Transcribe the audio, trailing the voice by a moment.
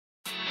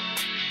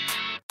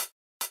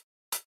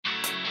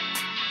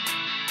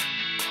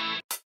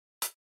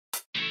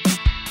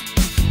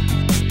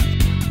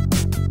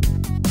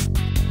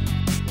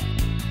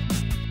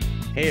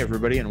Hey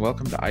everybody, and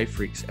welcome to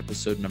iPhreaks,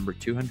 episode number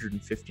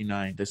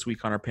 259. This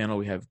week on our panel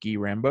we have Guy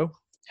Rambo.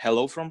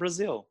 Hello from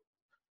Brazil.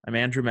 I'm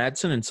Andrew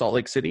Madsen in Salt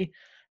Lake City,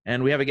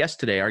 and we have a guest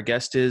today. Our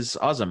guest is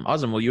Azam.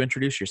 Azam, will you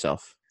introduce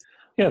yourself?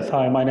 Yes,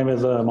 hi, my name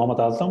is Mohammad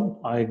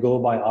Azam. I go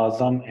by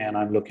Azam, and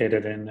I'm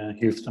located in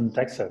Houston,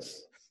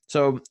 Texas.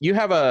 So you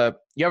have a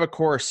new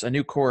course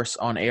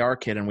on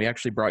ARKit, and we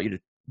actually brought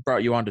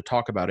you on to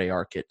talk about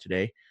ARKit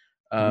today.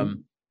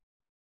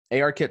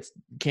 ARKit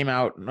came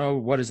out,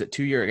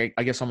 2 years,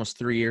 I guess almost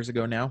 3 years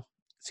ago now,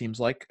 it seems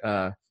like.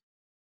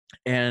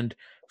 And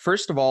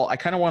first of all, I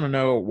kind of want to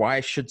know,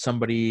 why should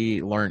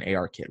somebody learn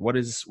ARKit? What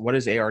is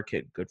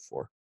ARKit good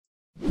for?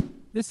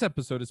 This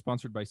episode is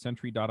sponsored by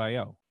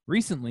Sentry.io.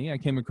 Recently, I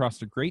came across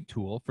a great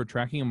tool for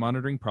tracking and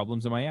monitoring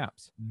problems in my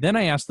apps. Then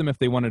I asked them if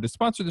they wanted to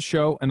sponsor the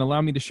show and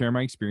allow me to share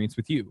my experience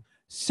with you.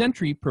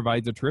 Sentry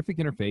provides a terrific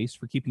interface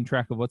for keeping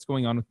track of what's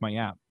going on with my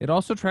app. It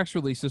also tracks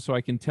releases so I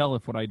can tell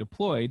if what I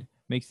deployed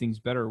makes things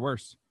better or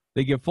worse.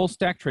 They give full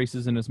stack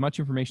traces and as much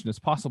information as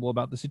possible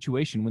about the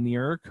situation when the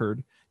error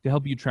occurred to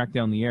help you track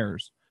down the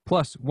errors.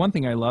 Plus, one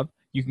thing I love,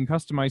 you can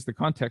customize the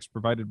context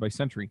provided by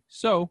Sentry.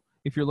 So,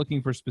 if you're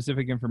looking for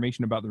specific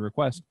information about the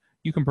request,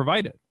 you can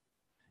provide it.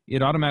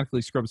 It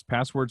automatically scrubs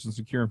passwords and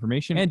secure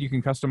information, and you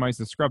can customize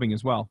the scrubbing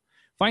as well.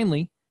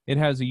 Finally, it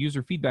has a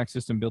user feedback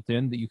system built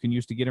in that you can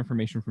use to get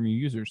information from your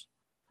users.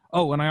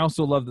 Oh, and I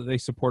also love that they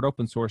support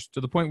open source to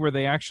the point where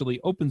they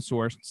actually open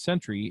sourced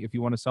Sentry if you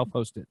want to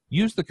self-host it.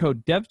 Use the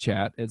code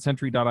DevChat at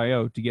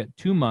Sentry.io to get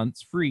 2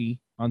 months free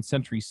on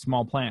Sentry's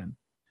small plan.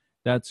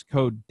 That's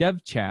code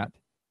DevChat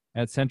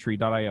at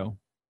Sentry.io.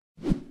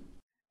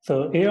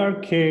 So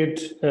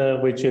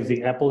ARKit, which is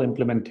the Apple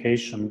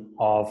implementation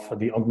of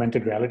the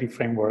augmented reality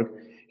framework,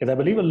 is, I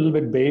believe, a little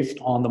bit based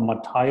on the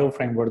Mataio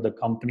framework, the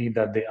company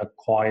that they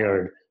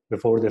acquired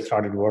before they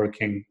started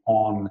working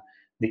on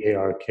the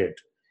ARKit.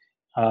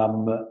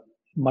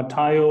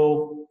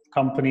 Mataio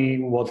company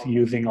was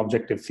using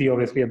Objective-C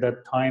obviously at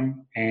that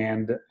time,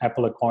 and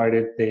Apple acquired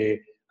it. They,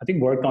 I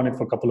think, worked on it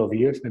for a couple of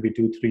years, maybe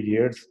 2-3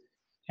 years,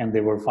 and they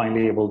were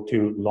finally able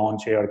to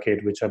launch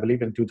ARKit, which I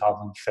believe in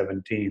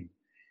 2017.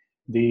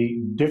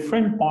 The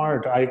different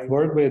part, I've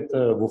worked with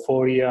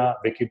Vuforia,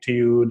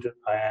 Wikitude,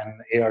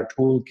 and AR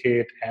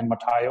Toolkit, and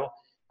Mataio.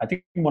 I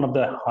think one of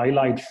the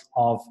highlights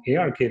of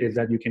ARKit is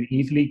that you can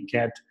easily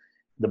get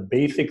the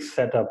basic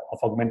setup of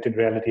augmented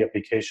reality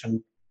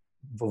application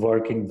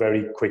working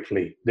very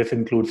quickly. This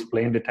includes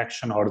plane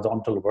detection,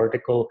 horizontal,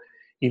 vertical,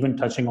 even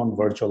touching on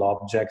virtual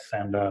objects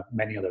and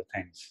many other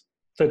things.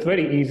 So it's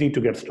very easy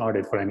to get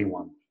started for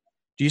anyone.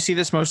 Do you see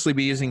this mostly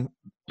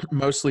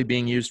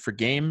being used for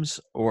games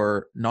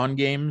or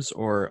non-games,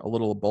 or a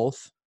little of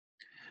both?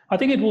 I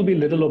think it will be a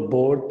little of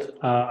both.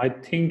 I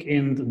think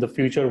in the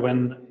future,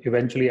 when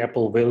eventually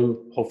Apple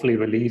will hopefully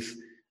release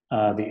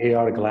the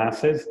AR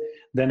glasses,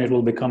 then it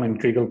will become an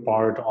integral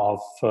part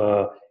of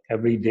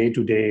every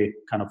day-to-day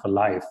kind of a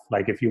life.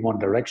 Like if you want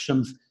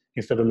directions,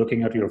 instead of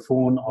looking at your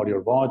phone or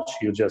your watch,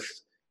 you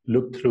just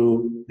look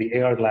through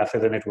the AR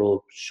glasses and it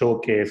will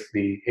showcase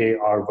the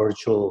AR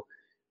virtual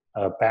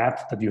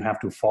path that you have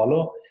to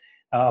follow.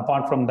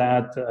 Apart from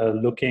that,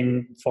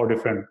 looking for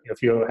different,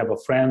 if you have a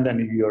friend and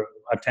you're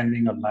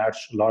attending a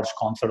large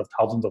concert of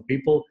thousands of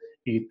people,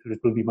 it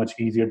will be much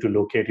easier to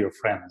locate your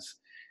friends.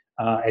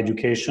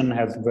 Education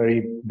has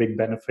very big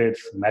benefits,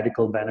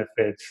 medical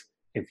benefits.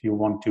 If you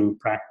want to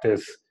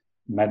practice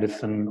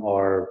medicine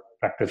or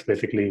practice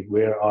basically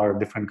where are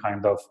different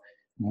kinds of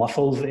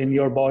muscles in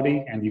your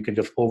body, and you can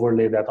just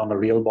overlay that on a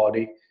real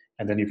body,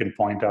 and then you can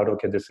point out,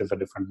 okay, this is a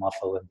different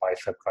muscle and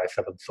bicep,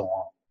 tricep, and so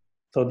on.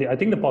 So I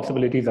think the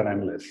possibilities are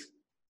endless.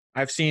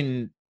 I've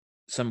seen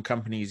some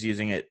companies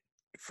using it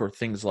for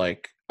things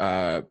like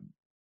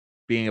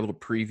being able to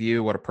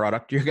preview what a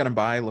product you're going to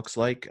buy looks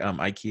like.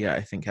 IKEA,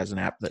 I think, has an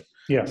app that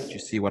lets you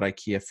see what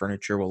IKEA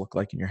furniture will look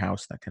like in your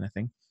house, that kind of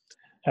thing.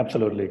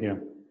 Absolutely, yeah.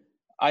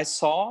 I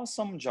saw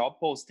some job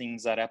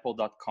postings at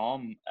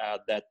apple.com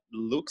that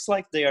looks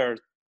like they are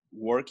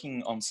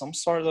working on some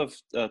sort of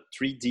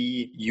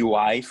 3D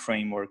UI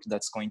framework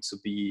that's going to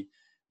be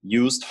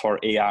used for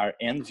AR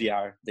and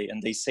VR.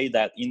 They say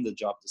that in the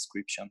job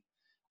description.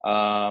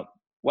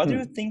 What do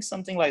you think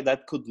something like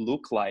that could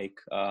look like?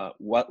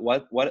 What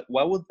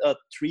would a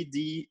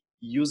 3D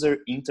user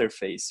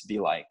interface be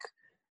like?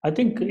 I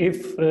think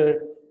if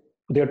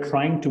they're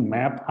trying to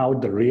map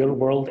out the real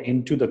world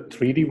into the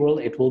 3D world,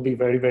 it will be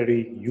very,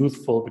 very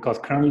useful, because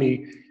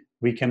currently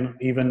we can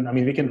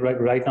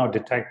right now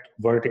detect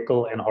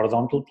vertical and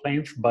horizontal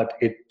planes, but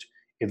it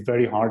is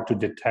very hard to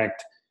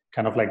detect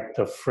kind of like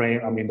the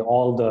frame,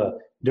 all the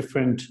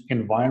different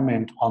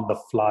environment on the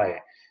fly.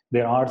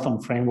 There are some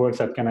frameworks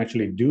that can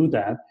actually do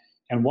that.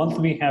 And once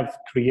we have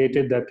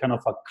created that kind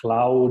of a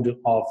cloud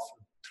of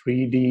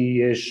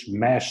 3D-ish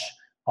mesh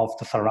of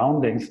the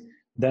surroundings,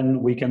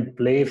 then we can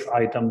place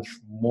items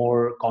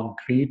more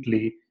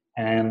concretely,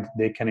 and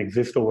they can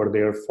exist over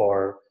there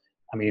for,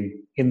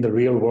 in the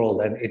real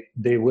world, and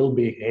they will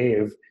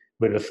behave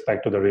with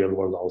respect to the real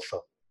world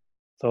also.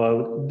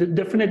 So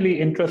definitely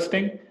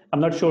interesting. I'm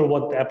not sure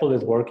what Apple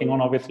is working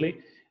on, obviously,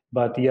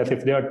 But yes,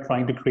 if they are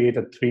trying to create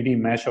a 3D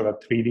mesh or a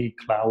 3D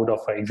cloud of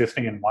an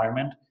existing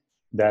environment,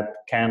 that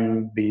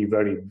can be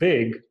very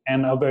big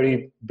and a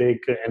very big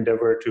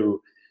endeavor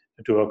to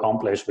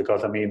accomplish,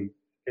 because I mean,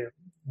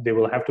 they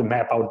will have to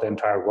map out the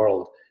entire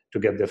world to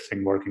get this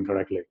thing working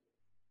correctly.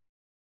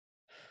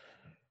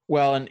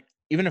 Well, and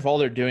even if all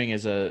they're doing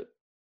is a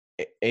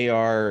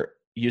AR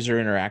user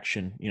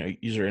interaction,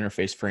 user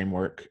interface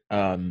framework,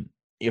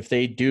 if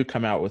they do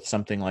come out with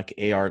something like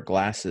AR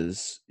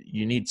glasses,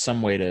 you need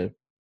some way to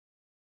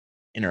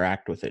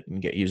interact with it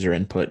and get user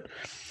input.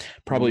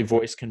 Probably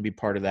voice can be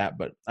part of that,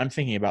 but I'm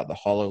thinking about the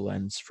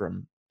HoloLens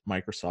from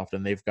Microsoft,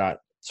 and they've got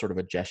sort of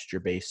a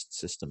gesture-based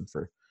system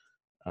for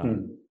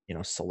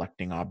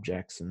selecting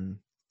objects and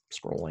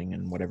scrolling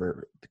and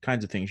whatever the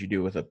kinds of things you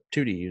do with a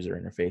 2D user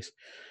interface.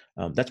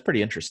 That's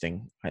pretty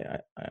interesting.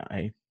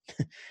 I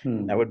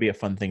that would be a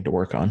fun thing to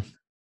work on.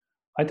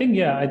 I think,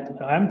 yeah,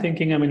 I'm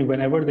thinking, I mean,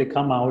 whenever they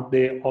come out,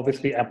 they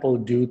obviously, Apple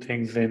do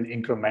things in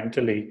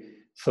incrementally.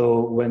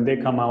 So when they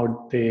come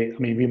out, we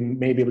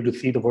may be able to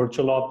see the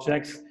virtual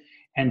objects,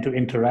 and to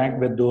interact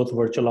with those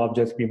virtual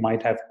objects, we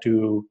might have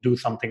to do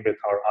something with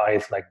our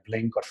eyes, like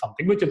blink or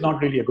something, which is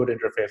not really a good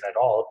interface at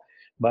all.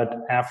 But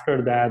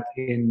after that,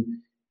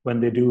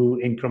 when they do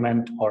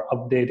increment or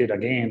update it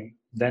again,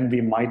 then we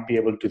might be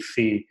able to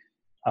see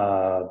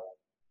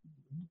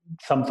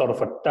some sort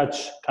of a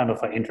touch kind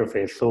of an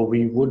interface. So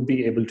we would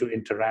be able to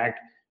interact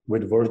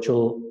with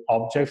virtual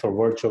objects or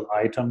virtual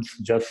items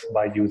just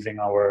by using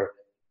our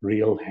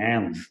real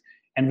hands.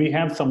 And we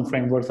have some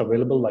frameworks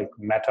available like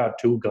Meta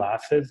 2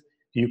 glasses.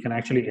 You can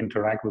actually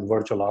interact with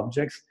virtual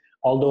objects,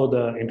 although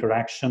the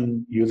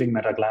interaction using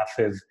Meta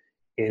glasses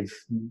is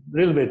a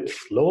little bit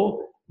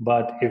slow.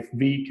 But if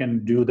we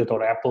can do that,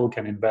 or Apple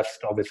can invest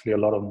obviously a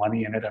lot of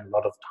money in it and a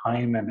lot of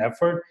time and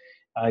effort,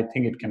 I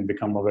think it can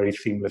become a very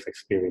seamless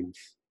experience.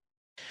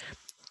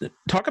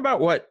 Talk about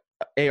what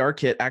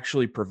ARKit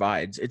actually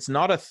provides. It's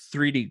not a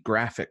 3D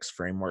graphics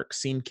framework.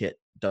 SceneKit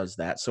does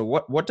that. So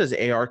what does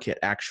ARKit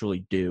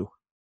actually do?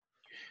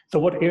 So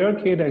what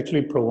ARKit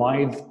actually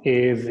provides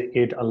is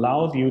it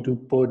allows you to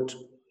put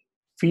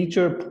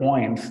feature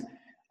points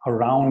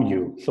around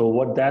you. So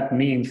what that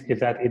means is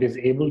that it is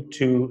able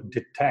to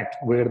detect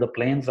where the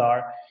planes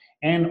are,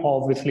 and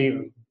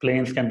obviously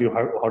planes can be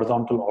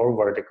horizontal or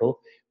vertical,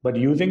 but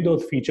using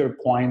those feature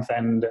points,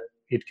 and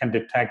it can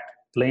detect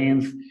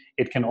planes.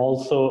 It can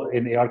also,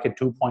 in ARKit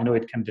 2.0,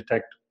 it can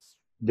detect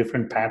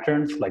different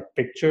patterns like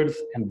pictures,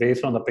 and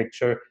based on the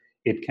picture,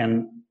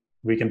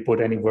 we can put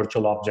any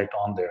virtual object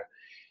on there.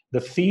 The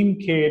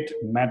SceneKit,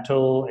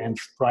 Metal, and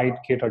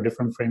SpriteKit are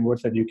different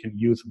frameworks that you can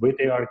use with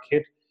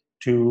ARKit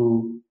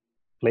to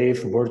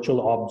place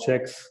virtual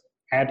objects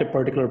at a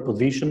particular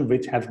position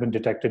which has been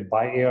detected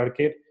by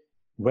ARKit.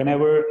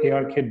 Whenever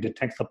ARKit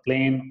detects a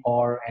plane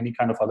or any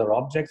kind of other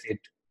objects, it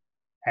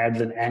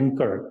adds an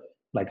anchor,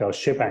 like a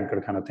ship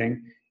anchor kind of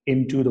thing,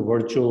 into the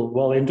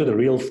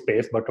real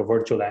space, but a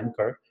virtual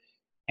anchor.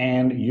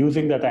 And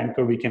using that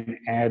anchor, we can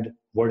add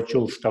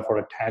virtual stuff or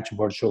attach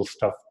virtual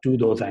stuff to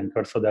those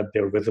anchors so that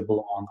they're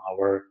visible on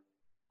our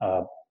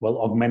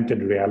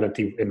augmented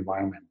reality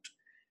environment.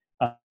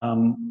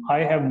 I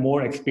have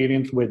more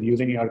experience with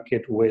using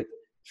ARKit with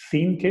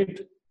SceneKit,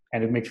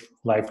 and it makes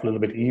life a little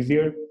bit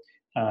easier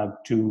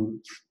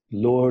to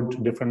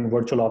load different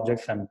virtual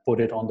objects and put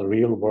it on the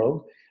real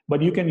world.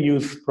 But you can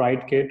use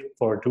SpriteKit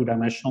for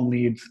two-dimensional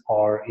needs,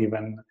 or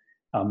even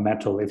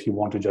Metal if you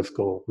want to just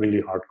go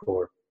really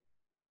hardcore.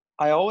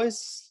 I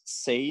always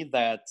say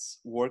that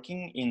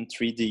working in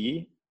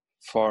 3D,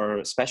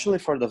 especially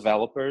for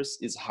developers,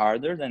 is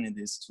harder than it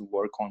is to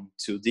work on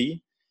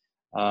 2D.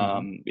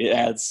 It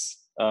adds,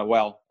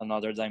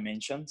 another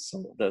dimension,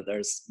 so that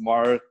there's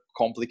more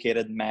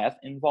complicated math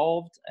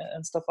involved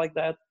and stuff like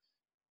that.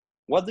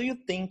 What do you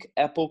think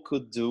Apple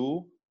could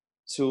do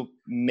to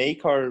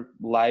make our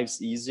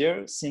lives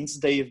easier, since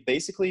they've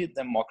basically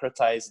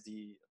democratized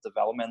the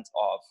development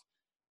of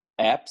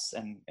apps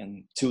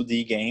and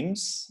 2D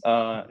games?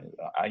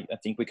 I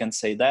think we can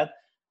say that.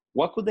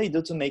 What could they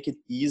do to make it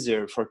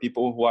easier for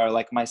people who are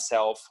like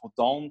myself, who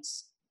don't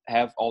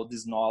have all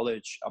this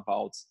knowledge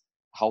about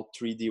how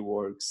 3D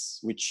works,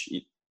 which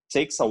it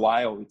takes a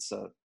while, it's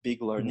a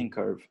big learning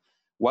curve.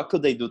 What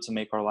could they do to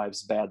make our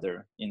lives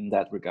better in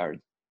that regard?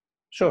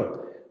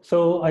 Sure.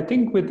 So I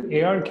think with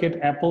ARKit,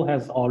 Apple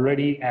has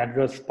already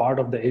addressed part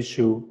of the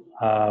issue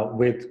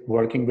with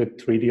working with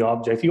 3D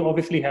objects. You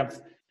obviously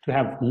have to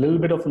have a little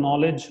bit of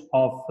knowledge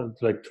of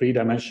like three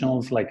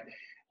dimensionals, like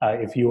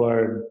if you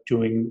are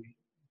doing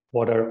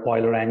what are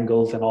Euler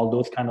angles and all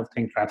those kind of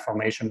things,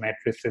 transformation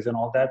matrices and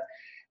all that.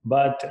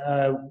 But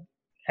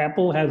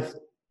Apple has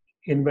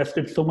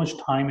invested so much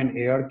time in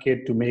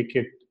ARKit to make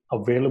it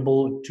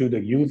available to the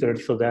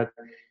users, so that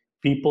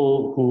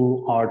people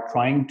who are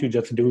trying to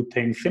just do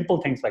simple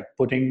things like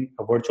putting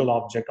a virtual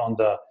object on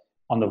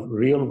the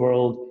real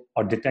world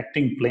or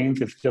detecting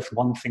planes, it's just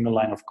one single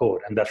line of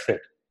code, and that's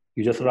it.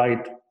 You just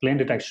write plane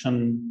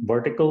detection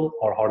vertical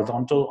or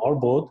horizontal or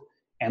both,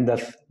 and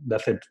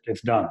that's it.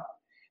 It's done.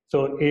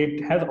 So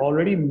it has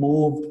already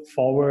moved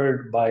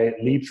forward by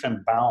leaps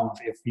and bounds.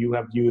 If you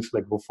have used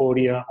like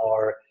Vuforia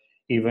or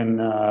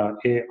even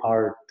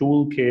AR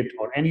Toolkit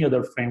or any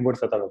other frameworks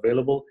that are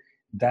available,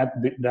 that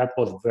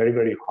was very,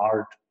 very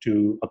hard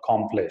to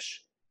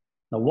accomplish.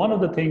 Now, one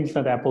of the things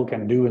that Apple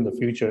can do in the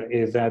future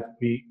is that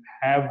we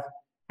have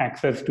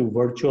access to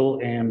vertical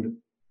and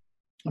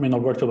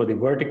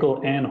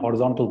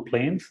horizontal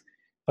planes,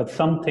 but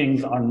some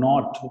things are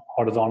not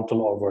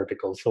horizontal or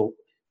vertical. So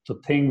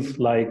things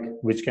like,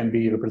 which can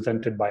be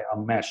represented by a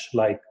mesh,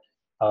 like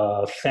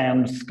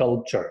sand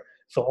sculpture.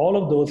 So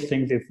all of those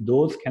things, if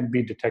those can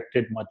be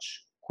detected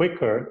much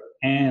quicker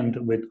and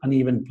with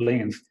uneven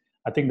planes,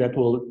 I think that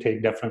will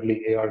take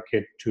definitely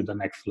ARKit to the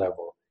next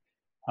level.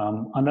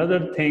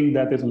 Another thing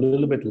that is a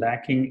little bit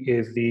lacking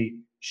is the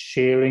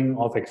sharing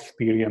of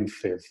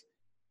experiences.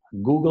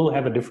 Google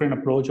has a different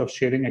approach of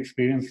sharing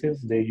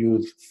experiences. They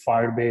use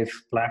Firebase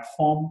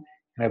platform,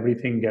 and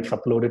everything gets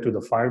uploaded to the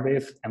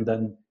Firebase, and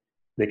then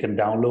they can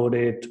download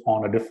it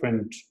on a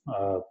different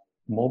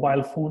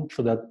mobile phone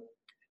so that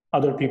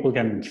other people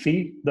can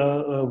see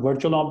the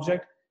virtual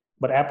object.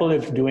 But Apple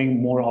is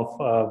doing more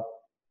of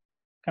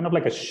kind of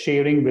like a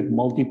sharing with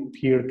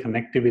multi-peer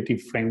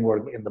connectivity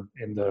framework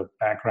in the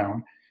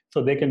background.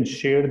 So they can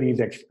share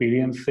these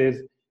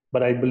experiences,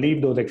 but I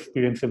believe those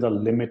experiences are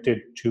limited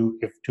to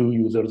if two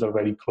users are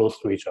very close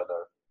to each other.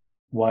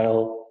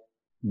 While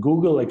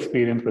Google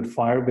experience with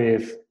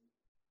Firebase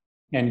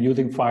and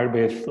using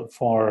Firebase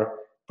for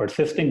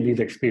persisting these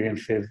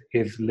experiences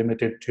is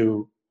limited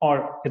to,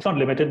 or it's not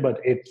limited, but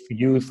it's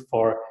used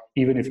for,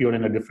 even if you're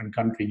in a different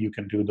country, you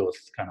can do those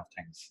kind of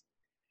things.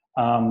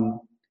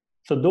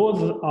 So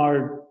those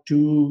are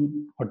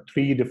 2 or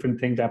 3 different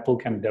things Apple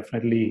can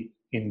definitely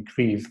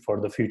increase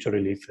for the future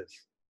releases.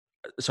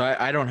 So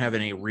I don't have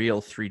any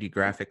real 3D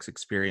graphics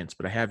experience,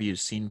 but I have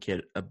used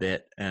SceneKit a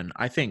bit, and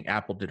I think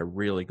Apple did a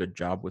really good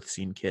job with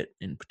SceneKit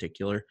in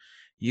particular.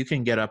 You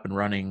can get up and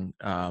running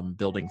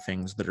building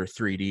things that are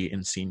 3D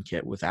in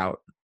SceneKit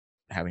without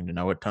having to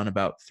know a ton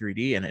about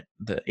 3D, and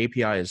the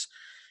API is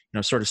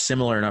sort of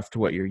similar enough to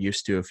what you're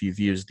used to if you've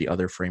used the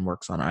other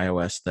frameworks on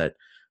iOS that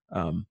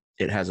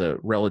it has a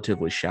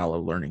relatively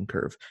shallow learning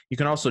curve. You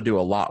can also do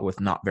a lot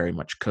with not very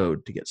much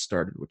code to get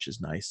started, which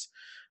is nice.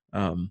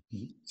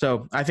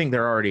 So I think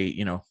they're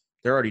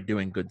already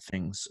doing good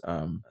things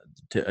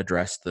to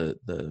address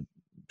the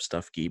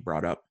stuff Guy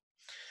brought up.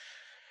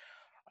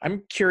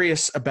 I'm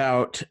curious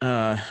about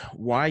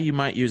why you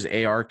might use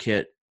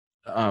ARKit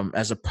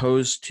as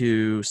opposed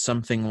to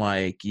something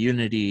like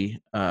Unity.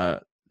 I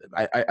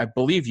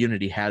believe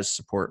Unity has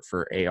support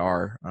for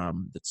AR.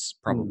 That's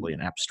probably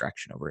an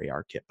abstraction over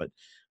ARKit, but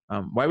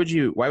why would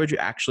you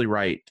actually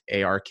write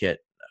ARKit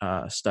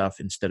stuff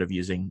instead of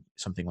using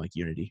something like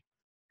Unity?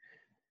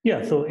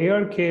 Yeah, so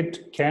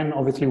ARKit can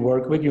obviously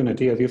work with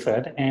Unity, as you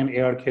said, and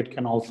ARKit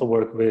can also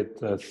work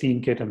with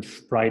SceneKit and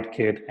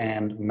SpriteKit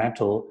and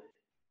Metal.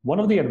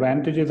 One of the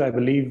advantages, I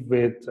believe,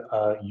 with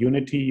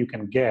Unity you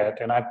can get,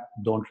 and I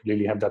don't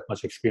really have that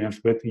much experience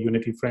with the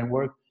Unity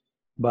framework,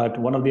 but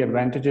one of the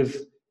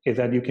advantages is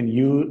that you can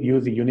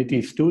use the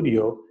Unity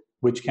Studio,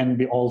 which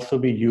can also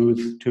be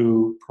used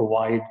to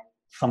provide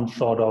some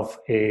sort of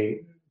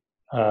a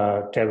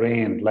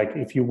terrain. Like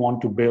if you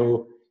want to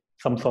build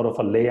some sort of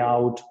a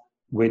layout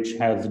which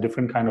has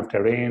different kind of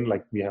terrain,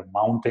 like we have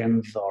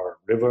mountains or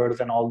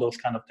rivers and all those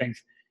kind of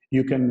things,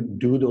 you can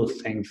do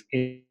those things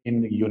in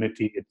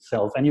Unity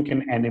itself, and you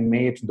can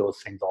animate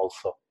those things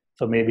also.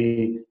 So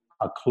maybe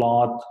a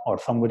cloth or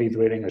somebody's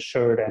wearing a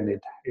shirt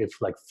and it's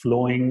like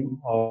flowing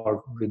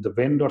or with the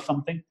wind or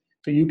something.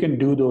 So you can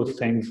do those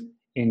things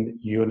in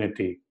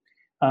Unity.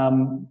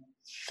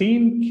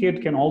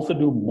 SceneKit can also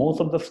do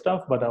most of the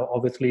stuff, but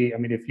obviously, I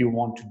mean, if you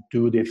want to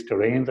do these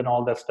terrains and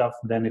all that stuff,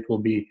 then it will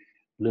be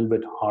a little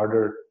bit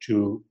harder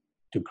to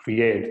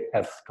create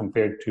as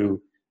compared to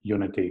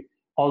Unity.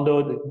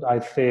 Although I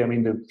say, I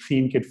mean, the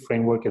SceneKit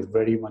framework is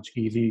very much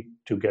easy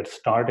to get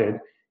started.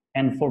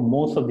 And for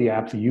most of the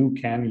apps, you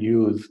can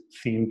use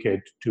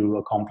SceneKit to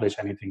accomplish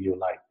anything you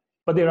like.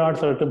 But there are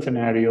certain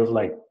scenarios,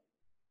 like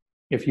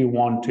if you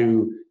want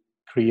to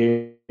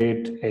create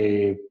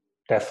a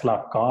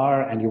Tesla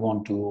car and you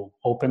want to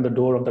open the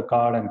door of the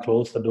car and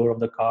close the door of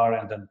the car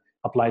and then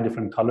apply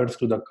different colors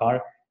to the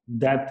car,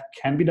 that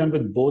can be done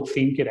with both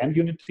SceneKit and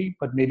Unity,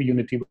 but maybe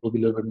Unity will be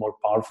a little bit more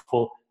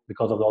powerful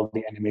because of all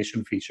the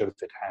animation features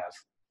it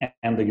has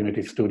and the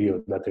Unity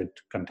Studio that it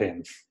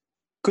contains.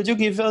 Could you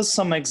give us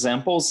some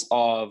examples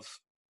of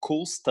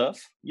cool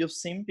stuff you've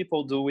seen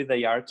people do with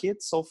ARKit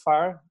so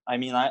far? I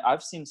mean,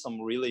 I've seen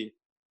some really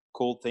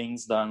cool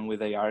things done with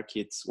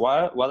ARKit.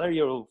 What are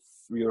your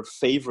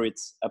favorite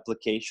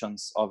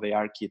applications of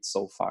ARKit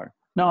so far?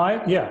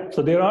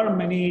 So there are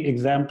many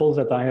examples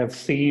that I have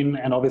seen,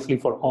 and obviously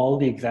for all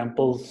the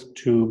examples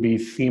to be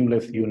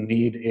seamless, you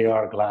need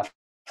AR glasses,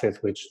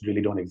 which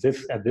really don't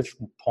exist at this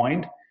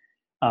point.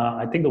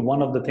 I think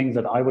one of the things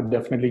that I would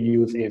definitely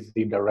use is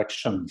the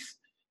directions.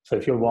 So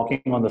if you're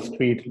walking on the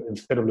street,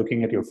 instead of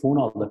looking at your phone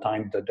all the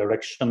time, the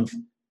directions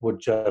would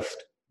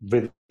just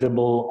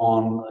visible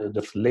on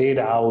this laid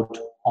out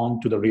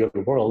onto the real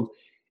world.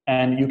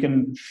 And you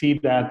can see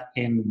that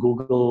in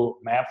Google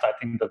Maps, I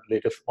think the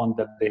latest one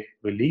that they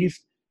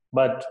released.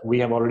 But we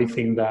have already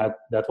seen that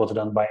was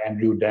done by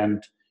Andrew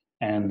Dent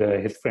and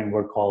his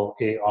framework called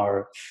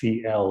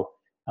ARCL,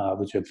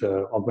 which is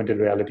an augmented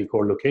reality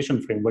core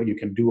location framework. You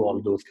can do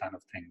all those kind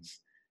of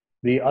things.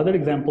 The other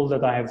example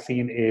that I have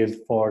seen is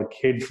for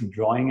kids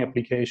drawing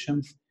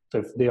applications. So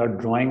if they are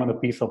drawing on a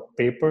piece of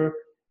paper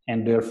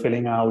and they're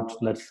filling out,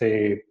 let's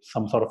say,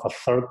 some sort of a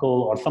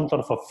circle or some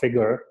sort of a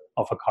figure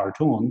of a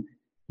cartoon,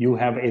 you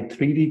have a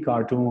 3D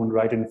cartoon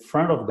right in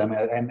front of them.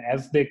 And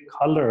as they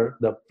color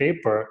the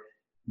paper,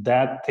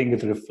 that thing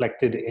is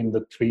reflected in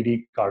the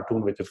 3D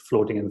cartoon, which is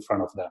floating in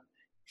front of them.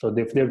 So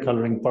if they're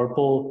coloring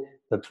purple,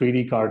 the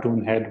 3D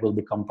cartoon head will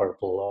become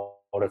purple.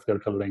 Or if they're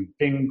coloring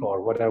pink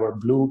or whatever,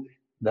 blue,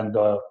 then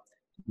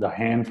the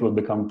hands will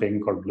become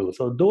pink or blue.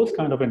 So those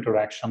kind of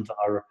interactions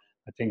are,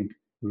 I think,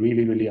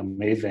 really, really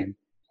amazing.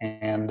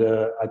 And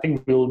I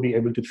think we'll be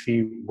able to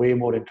see way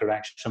more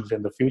interactions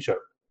in the future.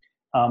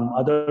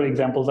 Other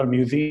examples are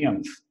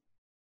museums.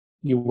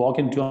 You walk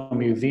into a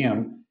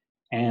museum,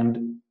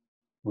 and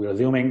we're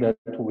assuming that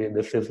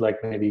this is like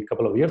maybe a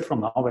couple of years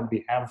from now when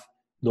we have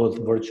those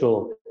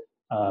virtual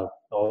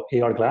or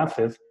AR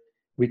glasses,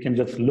 we can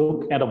just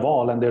look at a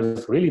wall and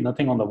there's really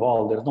nothing on the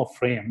wall. There's no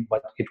frame,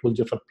 but it will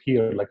just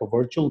appear, like a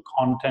virtual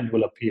content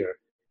will appear.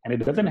 And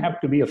it doesn't have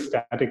to be a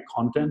static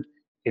content.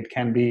 It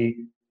can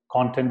be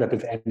content that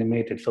is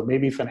animated. So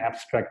maybe it's an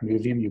abstract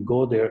museum. You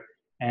go there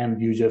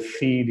and you just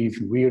see these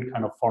weird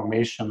kind of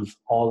formations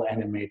all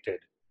animated.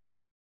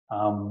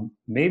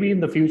 Maybe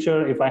in the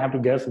future, if I have to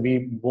guess,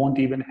 we won't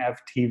even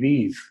have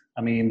TVs.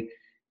 I mean,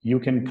 you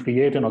can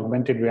create an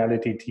augmented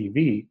reality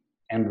TV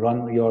and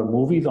run your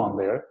movies on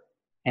there,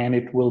 and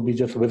it will be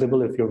just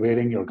visible if you're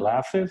wearing your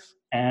glasses,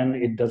 and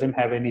it doesn't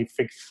have any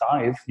fixed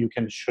size. You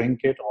can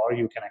shrink it or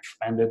you can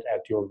expand it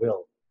at your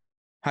will.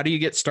 How do you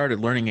get started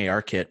learning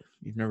ARKit?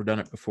 You've never done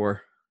it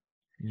before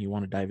and you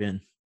want to dive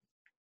in.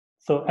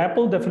 So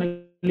Apple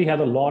definitely has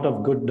a lot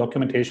of good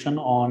documentation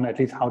on at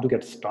least how to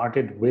get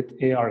started with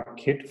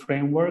ARKit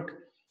framework.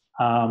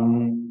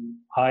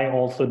 I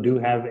also do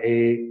have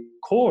a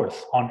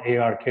course on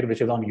ARKit,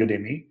 which is on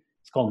Udemy.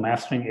 It's called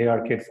Mastering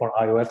ARKit for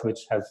iOS, which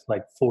has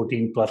like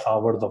 14 plus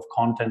hours of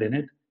content in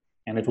it.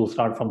 And it will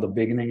start from the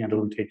beginning and it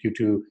will take you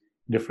to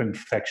different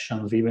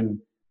sections, even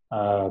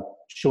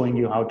showing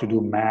you how to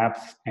do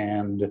maps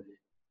and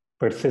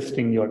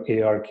persisting your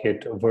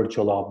ARKit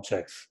virtual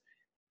objects.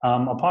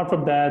 Apart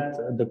from that,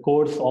 the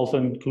course also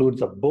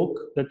includes a book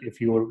that if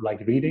you like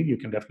reading, you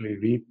can definitely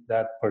read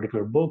that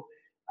particular book.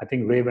 I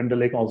think Ray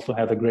Wenderlich also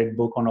has a great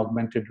book on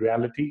augmented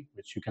reality,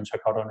 which you can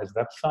check out on his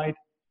website.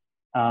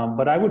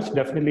 But I would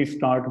definitely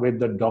start with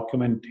the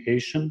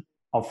documentation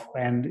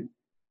and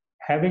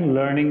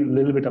learning a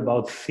little bit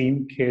about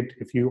SceneKit.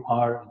 If you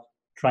are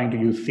trying to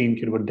use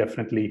SceneKit, would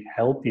definitely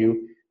help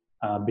you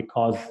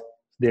because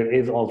there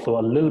is also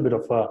a little bit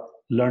of a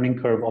learning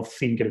curve of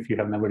SceneKit if you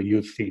have never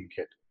used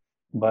SceneKit.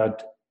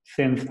 But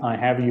since I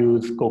have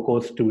used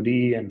Cocos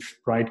 2D and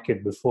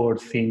SpriteKit before,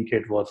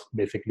 SceneKit was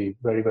basically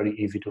very, very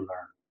easy to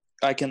learn.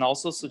 I can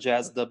also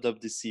suggest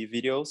WWDC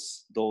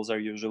videos. Those are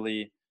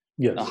usually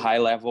a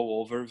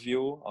high-level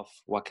overview of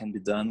what can be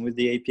done with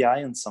the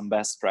API and some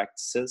best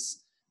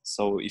practices.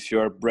 So if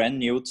you're brand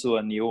new to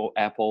a new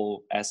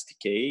Apple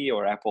SDK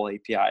or Apple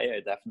API,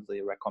 I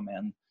definitely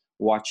recommend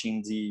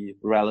watching the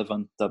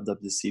relevant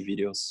WWDC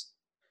videos.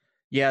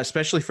 Yeah,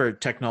 especially for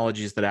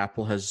technologies that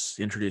Apple has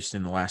introduced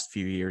in the last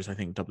few years. I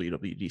think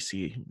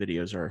WWDC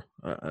videos are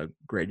a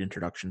great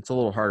introduction. It's a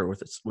little harder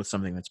with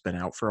something that's been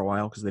out for a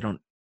while because they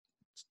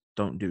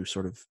don't do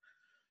sort of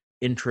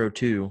intro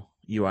to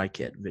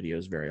UIKit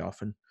videos very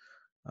often.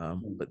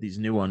 But these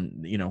new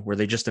one, where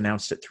they just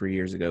announced it 3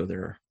 years ago, there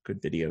are good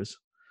videos.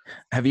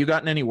 Have you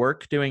gotten any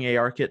work doing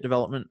ARKit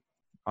development,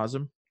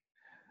 Azam?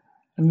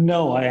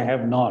 No, I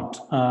have not.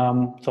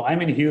 So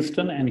I'm in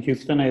Houston, and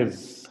Houston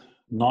is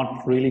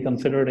not really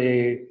considered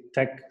a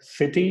tech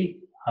city.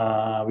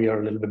 We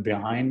are a little bit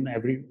behind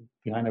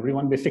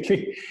everyone,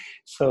 basically.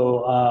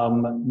 So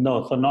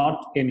no, so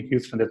not in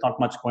Houston. There's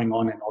not much going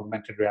on in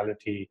augmented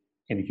reality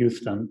in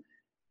Houston.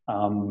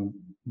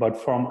 But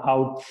from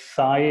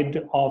outside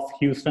of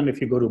Houston, if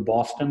you go to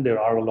Boston, there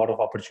are a lot of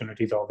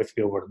opportunities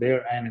obviously over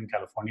there and in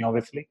California,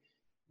 obviously.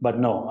 But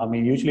no, I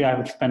mean, usually I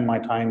would spend my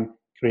time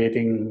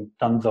creating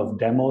tons of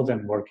demos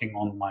and working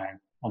on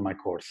my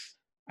course.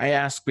 I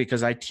ask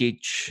because I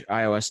teach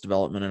iOS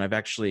development, and I've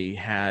actually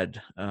had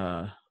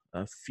a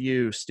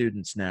few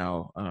students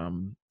now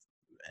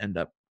end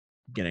up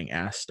getting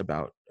asked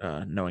about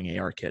knowing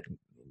ARKit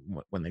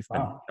when they've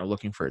been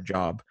looking for a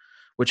job,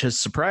 which has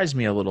surprised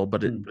me a little,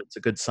 but it's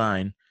a good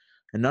sign.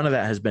 And none of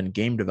that has been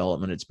game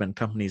development. It's been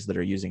companies that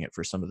are using it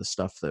for some of the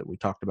stuff that we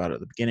talked about at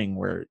the beginning,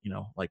 where,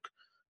 like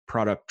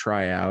product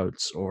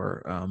tryouts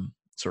or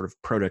sort of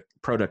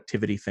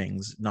productivity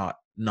things, not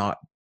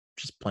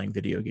just playing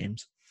video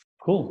games.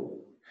 Cool.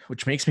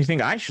 Which makes me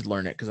think I should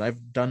learn it because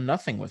I've done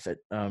nothing with it.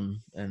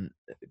 And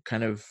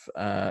kind of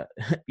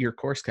your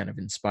course kind of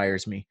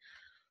inspires me.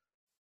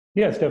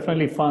 Yeah, it's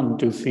definitely fun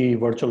to see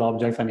virtual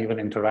objects and even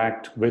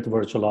interact with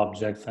virtual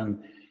objects.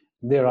 And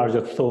there are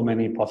just so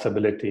many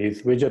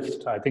possibilities.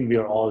 I think we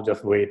are all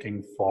just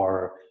waiting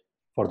for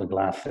the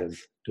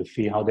glasses to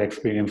see how the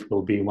experience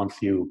will be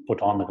once you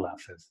put on the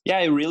glasses. Yeah,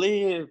 I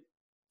really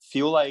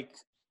feel like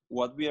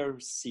what we are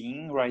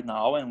seeing right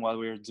now and what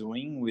we're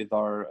doing with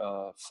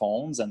our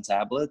phones and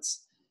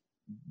tablets,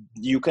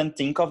 you can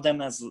think of them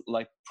as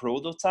like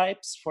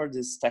prototypes for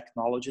this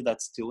technology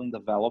that's still in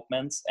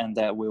development and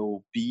that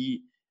will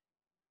be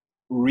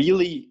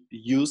really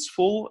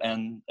useful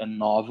and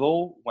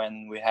novel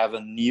when we have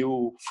a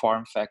new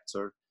form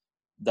factor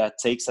that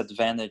takes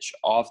advantage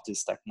of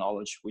this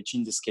technology, which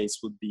in this case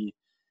would be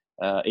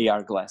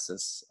AR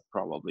glasses,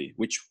 probably,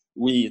 which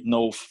we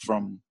know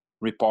from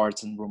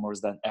reports and rumors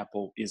that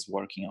Apple is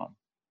working on.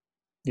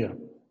 Yeah.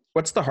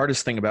 What's the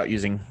hardest thing about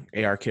using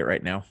ARKit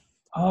right now?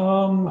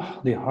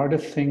 The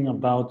hardest thing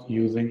about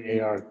using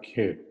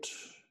ARKit,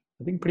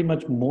 I think pretty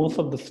much most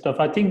of the stuff.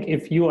 I think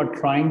if you are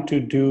trying to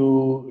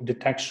do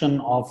detection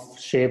of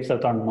shapes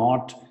that are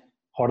not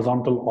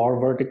horizontal or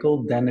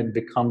vertical, then it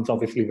becomes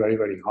obviously very,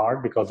 very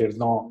hard because there's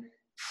no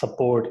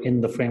support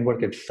in the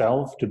framework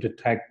itself to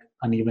detect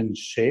uneven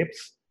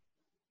shapes.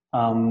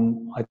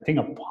 I think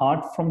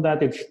apart from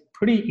that, it's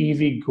pretty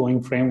easy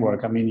going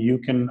framework. I mean, you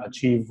can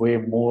achieve way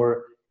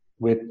more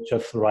with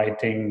just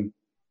writing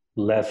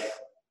less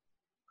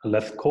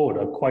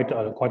code, quite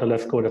a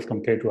less code as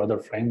compared to other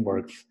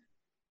frameworks.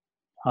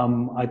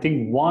 I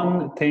think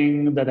one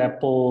thing that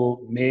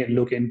Apple may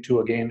look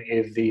into again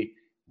is the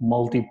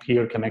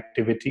multi-peer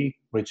connectivity,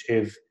 which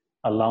is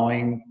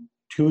allowing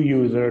two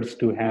users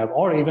to have,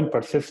 or even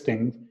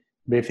persisting,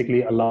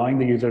 basically allowing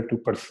the user to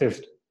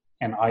persist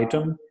an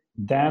item.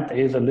 That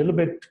is a little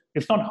bit,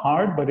 it's not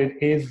hard, but it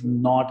is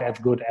not as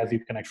good as you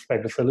can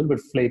expect. It's a little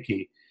bit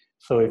flaky.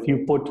 So if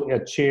you put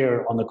a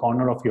chair on the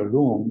corner of your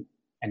room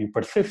and you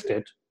persist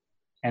it,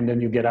 and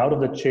then you get out of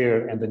the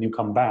chair and then you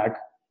come back,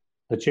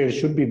 the chair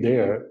should be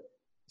there.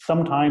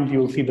 Sometimes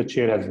you'll see the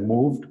chair has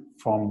moved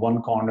from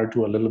one corner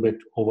to a little bit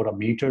over a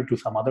meter to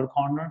some other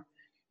corner.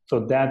 So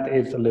that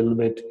is a little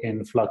bit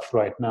in flux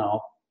right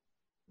now.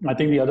 I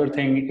think the other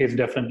thing is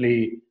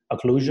definitely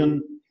occlusion,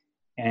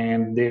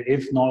 and there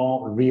is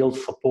no real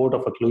support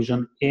of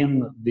occlusion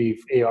in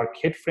the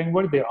ARKit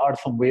framework. There are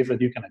some ways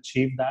that you can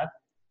achieve that,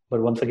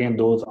 but once again,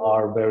 those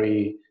are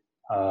very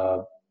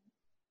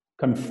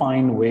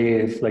confined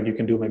ways. Like you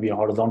can do maybe a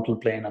horizontal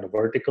plane and a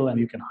vertical, and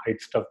you can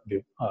hide stuff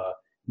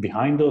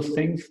behind those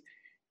things.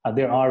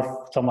 There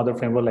are some other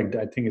framework, like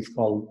I think it's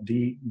called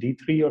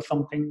D3 or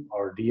something,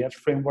 or DS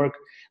framework,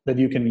 that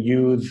you can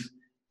use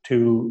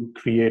to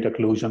create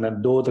occlusion,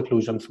 and those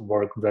occlusions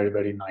work very,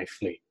 very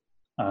nicely,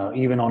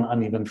 even on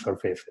uneven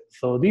surfaces.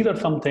 So these are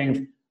some things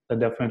that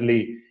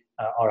definitely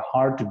are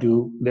hard to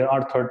do. There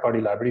are third-party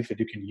libraries that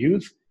you can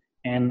use,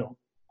 and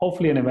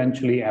hopefully and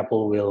eventually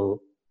Apple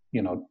will,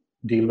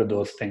 deal with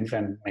those things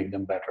and make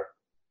them better.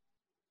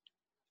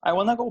 I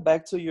want to go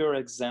back to your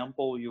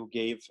example you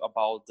gave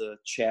about the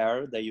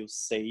chair that you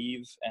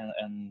save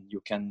and you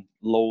can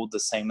load the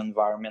same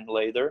environment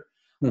later.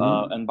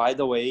 Mm-hmm. And by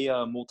the way,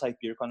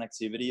 multi-peer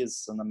connectivity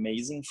is an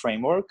amazing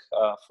framework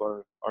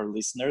for our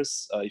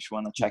listeners. If you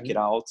want to check mm-hmm. it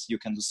out, you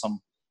can do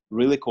some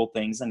really cool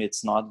things and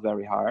it's not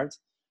very hard.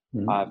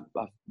 Mm-hmm. I've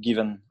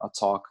given a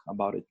talk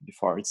about it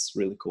before. It's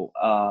really cool.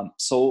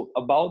 So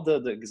about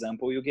the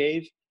example you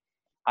gave,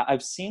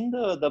 I've seen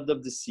the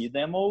WWDC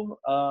demo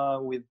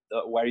with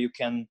where you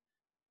can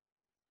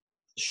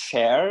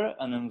share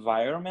an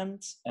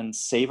environment and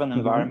save an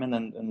environment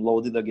mm-hmm. and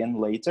load it again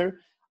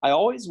later. I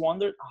always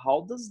wondered,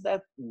 how does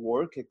that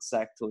work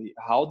exactly?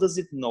 How does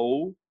it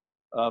know,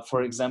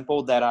 for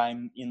example, that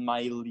I'm in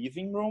my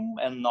living room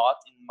and not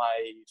in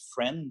my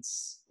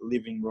friend's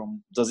living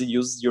room? Does it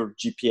use your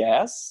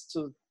GPS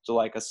to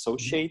like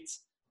associate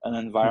an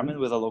environment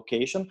mm-hmm. with a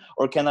location,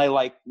 or can I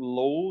like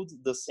load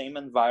the same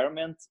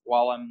environment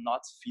while I'm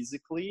not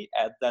physically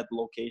at that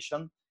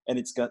location and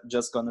it's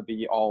just going to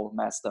be all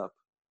messed up?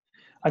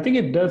 I think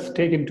it does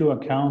take into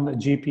account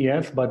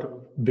GPS,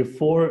 but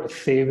before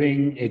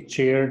saving a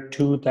chair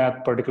to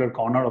that particular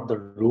corner of the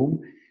room,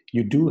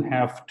 you do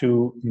have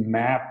to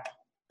map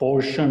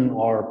portion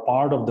or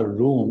part of the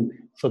room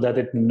so that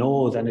it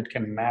knows and it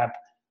can map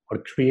or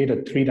create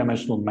a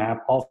three-dimensional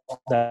map of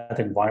that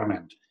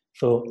environment.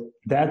 So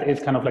that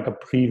is kind of like a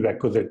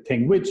prerequisite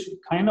thing, which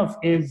kind of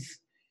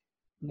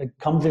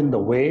comes in the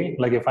way.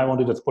 Like if I want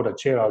to just put a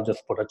chair, I'll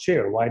just put a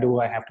chair. Why do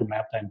I have to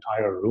map the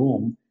entire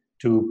room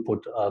to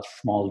put a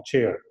small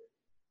chair?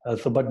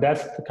 But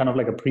that's kind of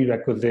like a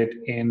prerequisite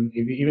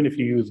even if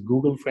you use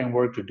Google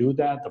framework to do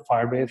that, the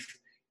Firebase,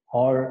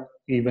 or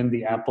even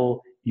the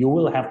Apple, you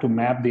will have to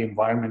map the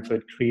environment. So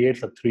it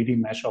creates a 3D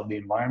mesh of the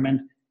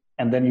environment.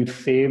 And then you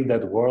save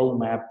that world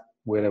map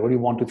wherever you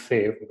want to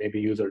save, maybe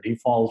user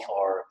defaults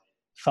or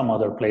some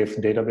other place,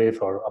 database,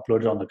 or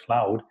upload it on the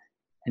cloud.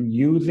 And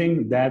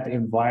using that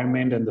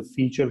environment and the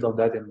features of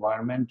that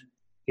environment,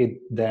 it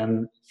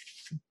then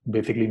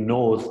basically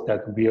knows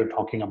that we are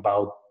talking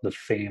about the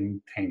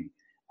same thing.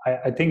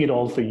 I think it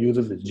also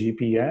uses the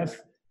GPS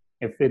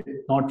If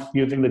it's not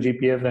using the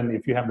GPS, then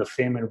if you have the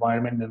same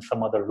environment in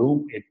some other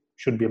room, it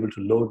should be able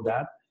to load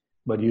that.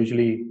 But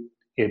usually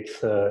it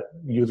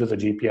uses a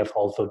GPS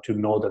also to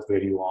know that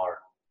where you are.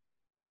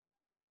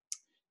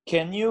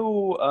 Can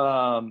you,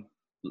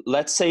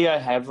 let's say I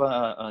have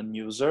an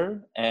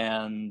user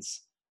and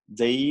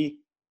they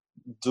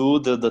do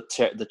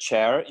the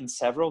chair in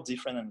several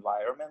different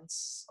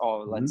environments,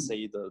 or let's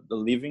say the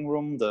living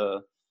room,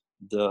 the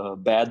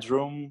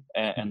bedroom,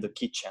 and the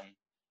kitchen.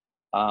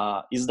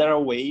 Is there a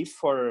way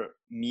for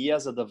me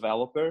as a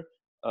developer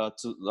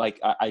to, like,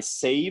 I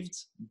saved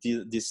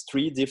these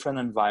 3 different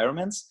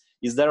environments.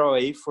 Is there a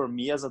way for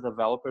me as a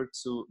developer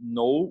to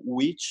know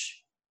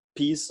which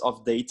piece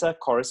of data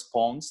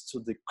corresponds to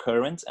the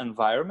current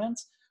environment?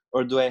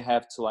 Or do I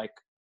have to like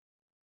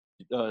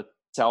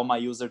tell my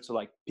user to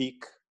like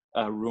pick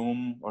a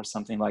room or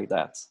something like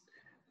that?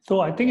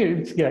 So I think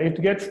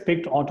it gets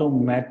picked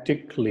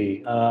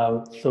automatically.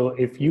 So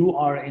if you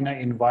are in an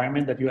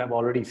environment that you have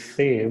already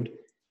saved,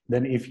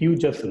 then if you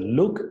just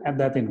look at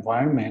that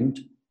environment,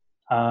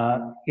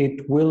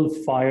 it will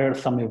fire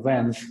some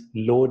events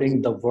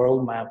loading the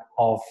world map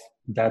of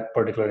that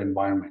particular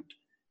environment.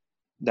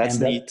 That's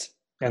neat.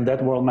 And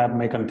that world map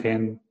may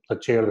contain the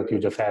chair that you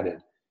just added.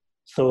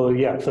 So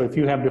yeah, so if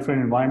you have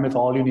different environments,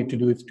 all you need to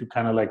do is to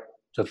kind of like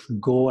just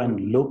go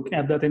and look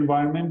at that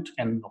environment.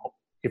 And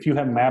if you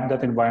have mapped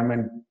that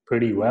environment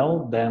pretty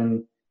well,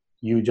 then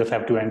you just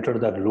have to enter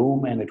that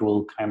room and it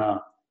will kind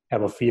of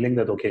have a feeling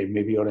that, okay,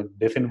 maybe you're in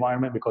this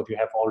environment because you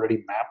have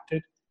already mapped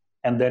it.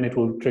 And then it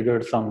will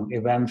trigger some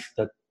events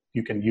that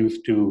you can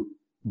use to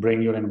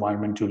bring your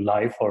environment to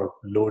life or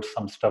load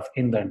some stuff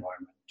in the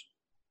environment.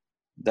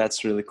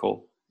 That's really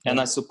cool. And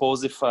I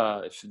suppose if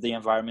the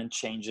environment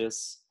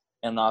changes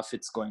enough,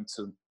 it's going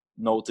to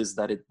notice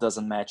that it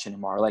doesn't match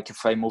anymore. Like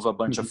if I move a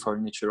bunch of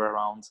furniture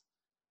around.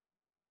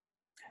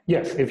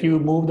 Yes, if you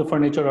move the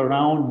furniture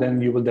around, then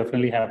you will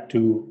definitely have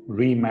to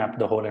remap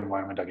the whole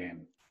environment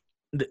again.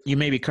 You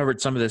maybe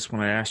covered some of this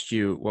when I asked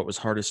you what was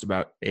hardest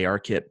about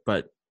ARKit,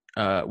 but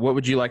what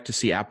would you like to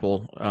see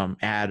Apple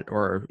add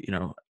or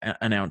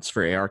announce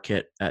for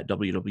ARKit at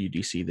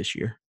WWDC this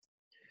year?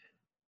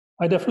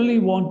 I definitely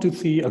want to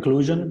see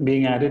occlusion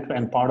being added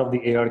and part of the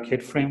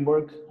ARKit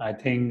framework. I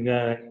think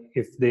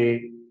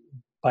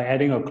by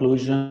adding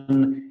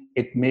occlusion,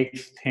 it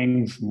makes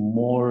things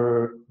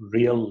more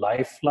real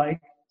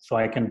life-like. So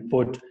I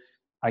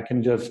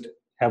can just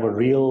have a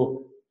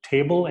real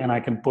table and I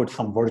can put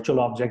some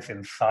virtual objects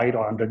inside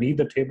or underneath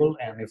the table.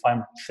 And if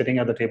I'm sitting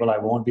at the table, I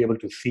won't be able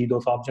to see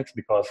those objects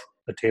because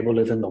the table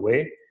is in the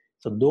way.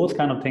 So those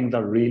kind of things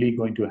are really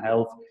going to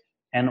help.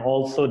 And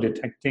also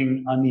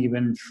detecting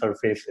uneven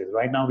surfaces.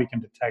 Right now we can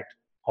detect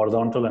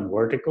horizontal and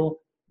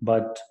vertical,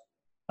 but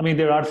I mean,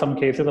 there are some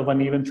cases of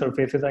uneven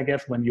surfaces, I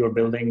guess, when you're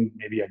building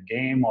maybe a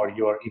game or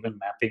you're even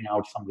mapping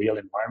out some real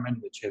environment,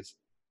 which is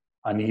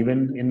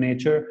uneven in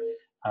nature.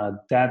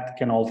 That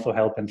can also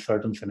help in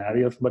certain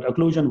scenarios, but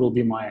occlusion will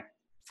be my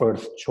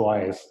first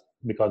choice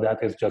because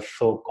that is just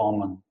so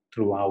common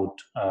throughout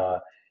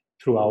our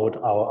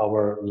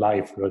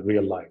life,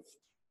 real life.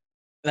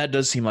 That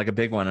does seem like a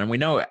big one, and we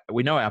know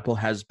Apple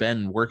has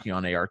been working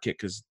on ARKit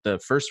because the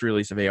first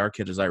release of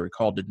ARKit, as I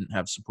recall, didn't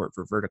have support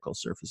for vertical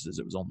surfaces;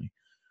 it was only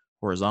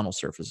horizontal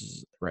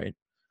surfaces, right?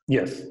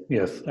 Yes.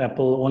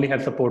 Apple only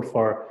had support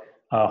for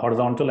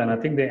horizontal, and I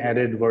think they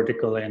added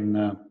vertical in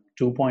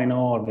 2.0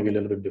 or maybe a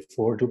little bit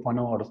before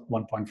 2.0 or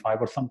 1.5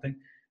 or something.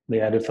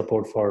 They added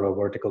support for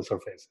vertical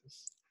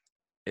surfaces.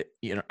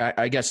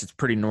 I guess it's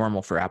pretty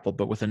normal for Apple,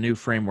 but with a new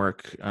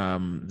framework,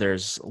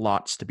 there's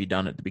lots to be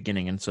done at the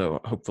beginning, and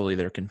so hopefully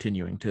they're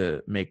continuing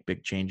to make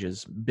big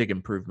changes, big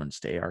improvements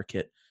to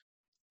ARKit.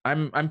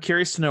 I'm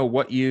curious to know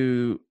what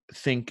you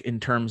think in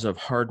terms of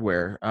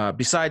hardware.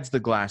 Besides the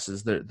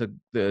glasses,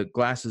 the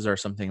glasses are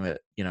something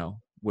that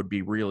would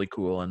be really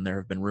cool, and there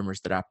have been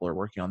rumors that Apple are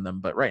working on them.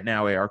 But right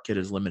now, ARKit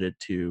is limited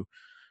to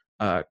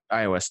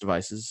iOS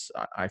devices,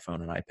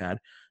 iPhone and iPad,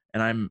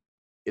 and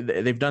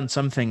they've done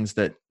some things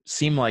that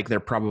seem like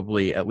they're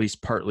probably at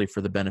least partly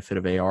for the benefit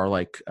of AR,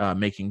 like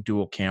making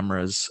dual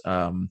cameras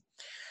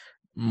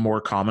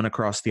more common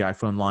across the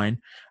iPhone line.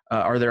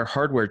 Are there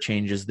hardware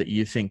changes that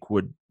you think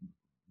would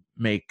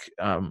make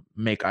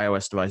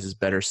iOS devices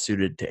better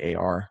suited to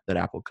AR that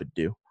Apple could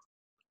do?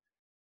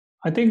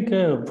 I think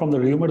from the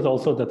rumors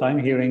also that I'm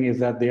hearing is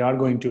that they are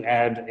going to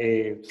add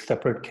a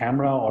separate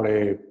camera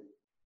or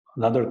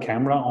another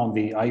camera on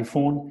the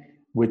iPhone,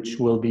 which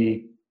will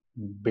be,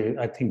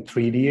 I think,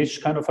 3D-ish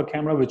kind of a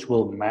camera, which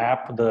will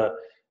map the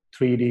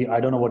 3D. I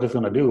don't know what it's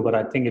going to do, but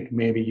I think it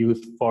may be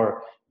used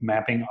for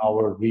mapping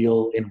our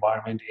real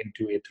environment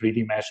into a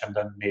 3D mesh and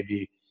then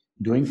maybe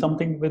doing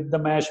something with the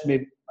mesh.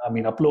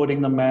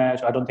 Uploading the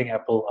mesh. I don't think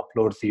Apple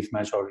uploads these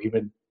mesh, or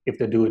even if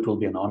they do, it will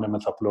be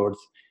anonymous uploads.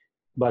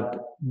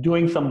 But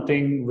doing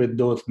something with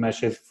those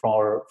meshes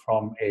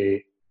from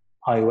a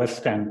iOS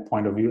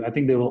standpoint of view, I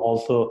think they will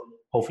also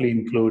hopefully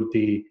include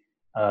the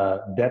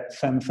depth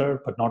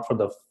sensor, but not for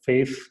the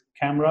face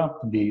camera,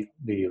 the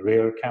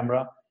rear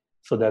camera,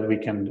 so that we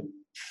can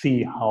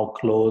see how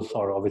close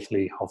or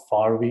obviously how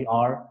far we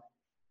are.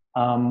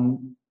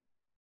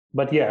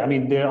 But yeah, I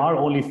mean, there are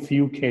only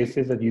few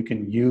cases that you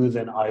can use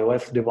an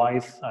iOS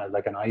device,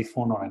 like an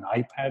iPhone or an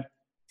iPad,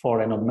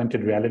 for an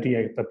augmented reality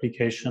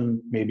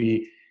application.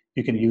 Maybe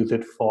you can use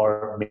it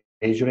for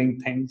measuring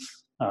things,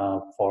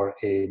 for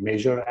a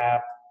measure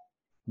app.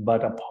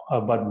 But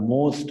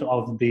most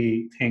of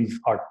the things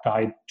are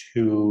tied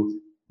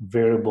to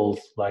wearables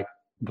like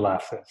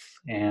glasses.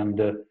 And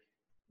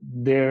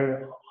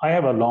I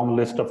have a long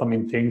list of,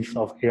 things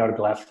of AR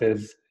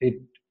glasses.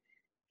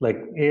 Like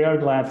AR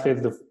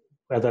glasses,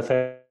 as I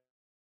said,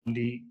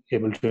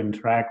 able to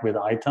interact with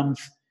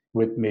items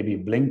with maybe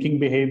blinking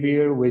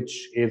behavior,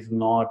 which is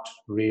not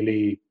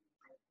really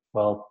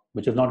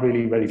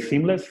very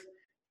seamless.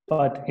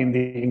 But in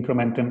the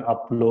incremental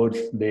uploads,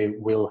 they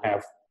will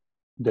have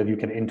that you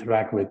can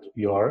interact with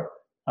your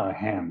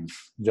hands,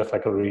 just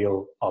like a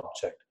real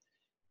object.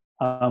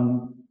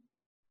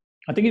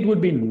 I think it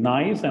would be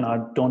nice, and I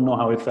don't know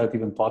how it's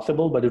even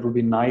possible, but it would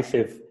be nice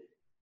if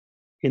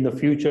in the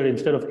future,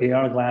 instead of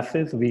AR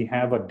glasses, we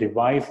have a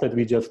device that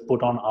we just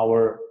put on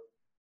our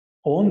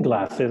own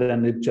glasses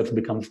and it just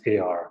becomes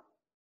AR.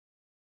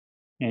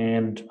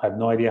 And I have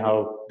no idea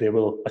how they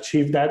will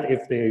achieve that,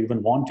 if they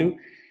even want to.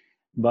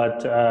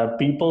 But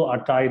people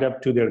are tied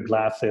up to their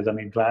glasses. I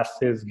mean,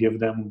 glasses give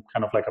them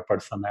kind of like a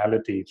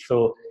personality.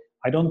 So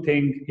I don't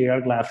think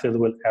AR glasses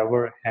will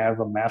ever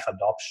have a mass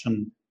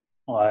adoption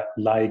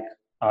like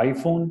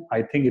iPhone.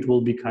 I think it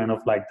will be kind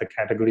of like the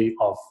category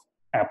of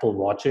Apple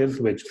Watches,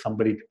 which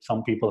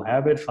some people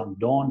have it, some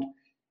don't.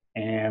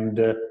 And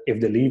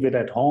if they leave it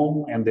at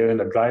home and they're in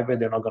the driveway,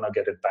 they're not going to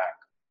get it back.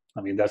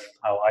 I mean, that's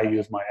how I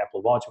use my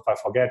Apple Watch. If I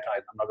forget,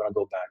 I'm not going to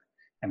go back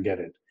and get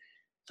it.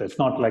 So it's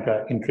not like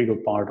an integral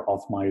part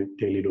of my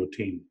daily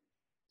routine.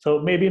 So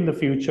maybe in the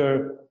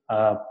future,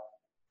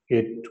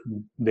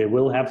 they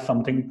will have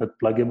something that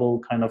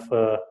pluggable kind of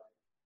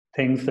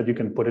things that you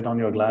can put it on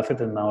your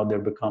glasses, and now they'll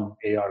become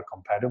AR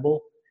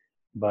compatible.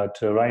 But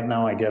right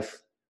now, I guess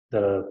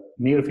the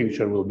near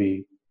future will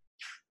be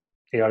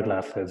AR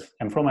glasses.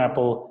 And from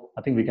Apple,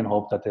 I think we can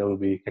hope that they will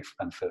be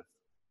expensive.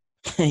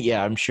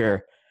 Yeah, I'm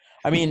sure.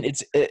 I mean,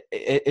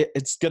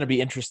 it's going to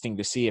be interesting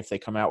to see if they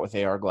come out with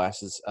AR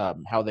glasses,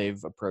 how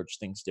they've approached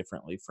things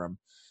differently from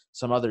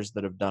some others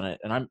that have done it.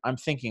 And I'm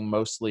thinking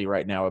mostly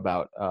right now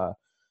about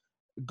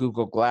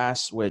Google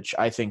Glass, which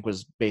I think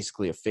was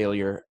basically a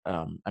failure.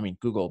 I mean,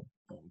 Google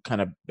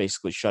kind of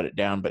basically shut it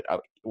down, but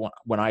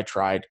when I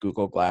tried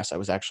Google Glass, I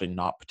was actually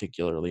not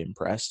particularly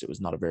impressed. It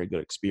was not a very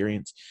good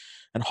experience.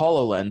 And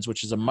HoloLens,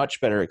 which is a much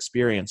better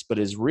experience, but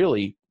is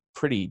really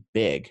pretty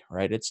big,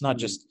 right? It's not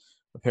just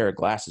a pair of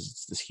glasses,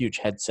 it's this huge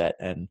headset,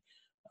 and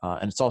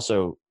it's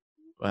also,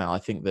 well, I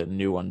think the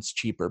new one's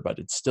cheaper, but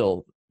it's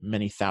still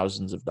many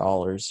thousands of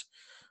dollars.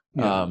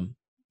 Yeah.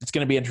 It's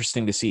going to be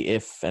interesting to see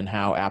if and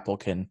how Apple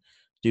can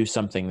do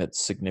something that's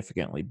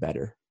significantly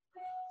better.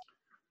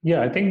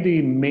 Yeah, I think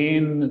the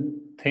main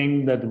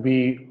thing that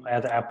we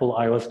as Apple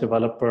iOS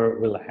developer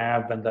will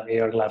have when the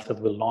AR glasses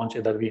will launch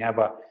is that we have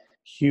a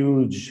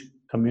huge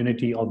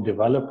community of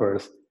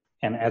developers.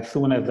 And as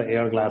soon as the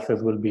AR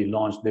glasses will be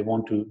launched, they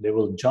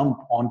will jump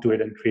onto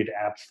it and create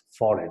apps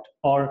for it,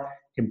 or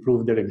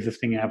improve their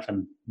existing apps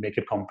and make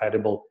it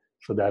compatible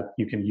so that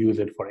you can use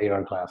it for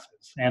AR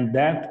glasses. And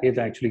that is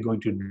actually going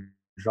to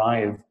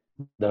drive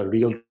the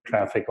real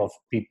traffic of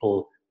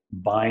people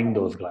buying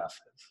those glasses.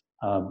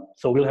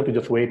 So we'll have to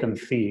just wait and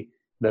see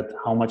that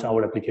how much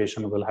our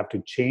application will have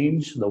to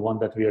change, the one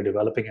that we are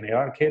developing in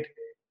ARKit,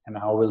 and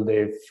how will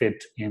they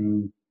fit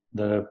in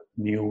the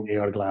new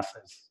AR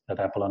glasses that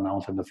Apple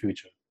announced in the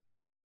future.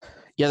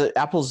 Yeah,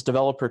 Apple's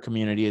developer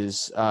community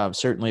is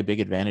certainly a big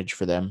advantage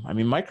for them. I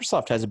mean,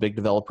 Microsoft has a big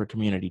developer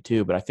community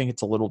too, but I think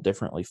it's a little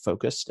differently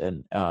focused,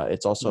 and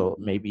it's also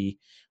maybe,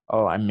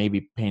 I'm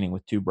maybe painting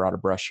with too broad a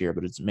brush here,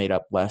 but it's made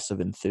up less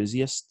of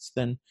enthusiasts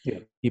than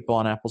people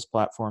on Apple's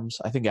platforms.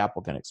 I think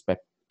Apple can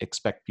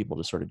expect people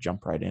to sort of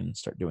jump right in and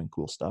start doing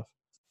cool stuff.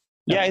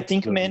 Yeah, I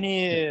think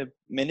many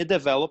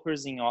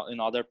developers in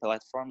other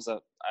platforms,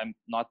 I'm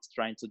not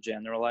trying to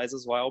generalize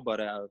as well, but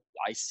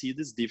I see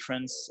this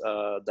difference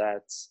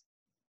that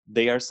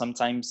they are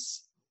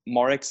sometimes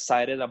more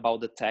excited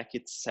about the tech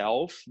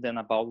itself than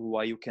about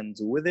what you can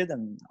do with it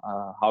and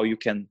how you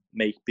can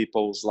make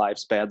people's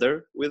lives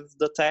better with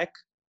the tech.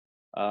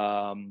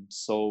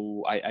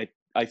 So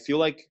I feel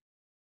like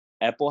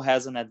Apple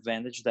has an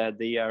advantage that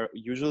they are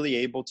usually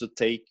able to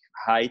take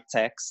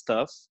high-tech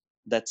stuff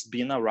that's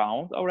been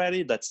around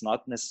already, that's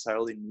not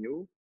necessarily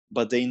new,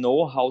 but they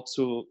know how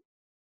to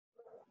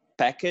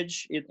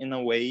package it in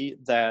a way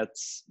that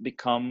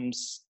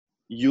becomes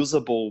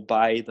usable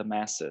by the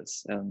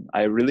masses. And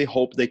I really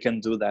hope they can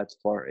do that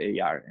for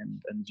AR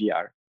and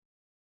VR.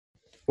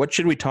 What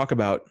should we talk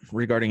about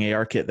regarding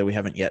ARKit that we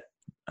haven't yet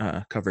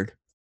covered?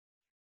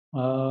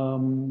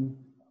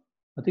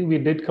 I think we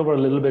did cover a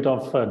little bit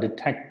of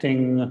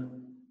detecting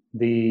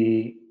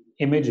the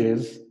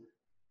images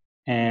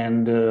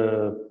and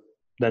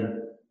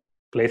then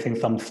placing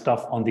some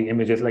stuff on the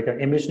images, like an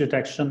image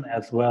detection,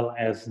 as well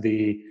as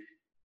the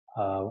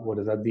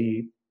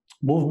the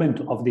movement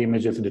of the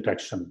images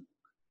detection.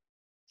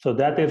 So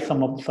that is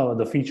some of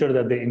the feature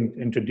that they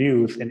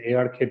introduced in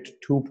ARKit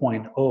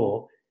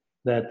 2.0,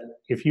 that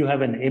if you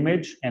have an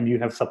image and you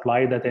have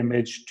supplied that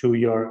image to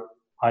your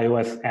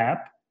iOS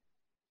app,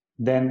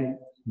 then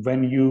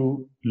when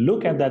you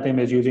look at that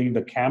image using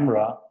the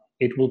camera,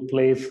 it will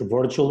place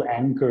virtual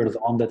anchors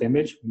on that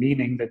image,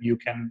 meaning that you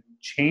can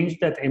change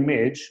that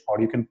image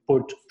or you can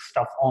put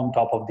stuff on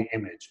top of the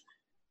image.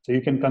 So you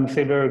can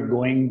consider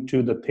going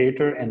to the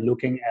theater and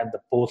looking at the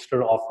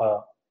poster of a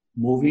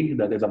movie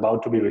that is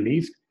about to be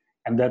released,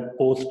 and that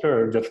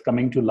poster just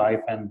coming to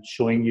life and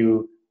showing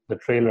you the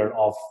trailer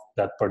of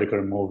that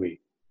particular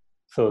movie.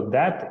 So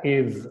that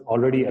is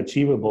already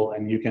achievable,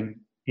 and you can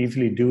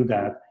easily do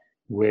that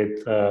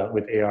with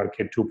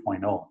ARKit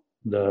 2.0,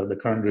 the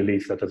current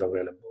release that is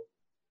available.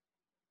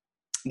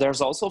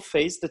 There's also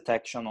face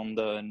detection on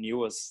the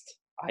newest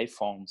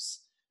iPhones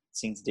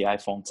since the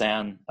iPhone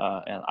 10,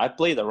 and I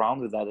played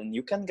around with that, and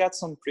you can get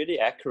some pretty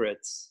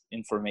accurate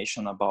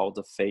information about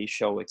the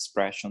facial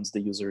expressions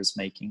the user is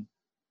making.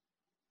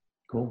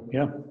 Cool,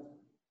 yeah.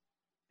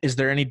 Is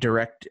there any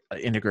direct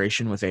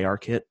integration with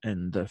ARKit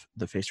and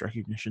the face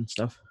recognition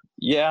stuff?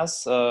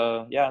 Yes,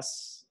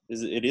 yes.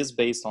 It is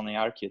based on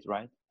ARKit,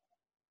 right?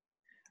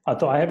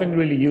 So I haven't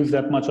really used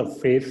that much of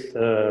face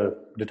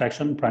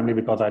detection,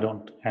 primarily because I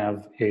don't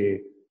have a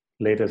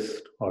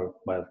latest, or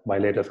by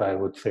latest I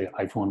would say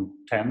iPhone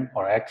 10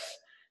 or X.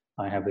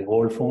 I have the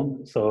old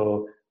phone.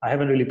 So I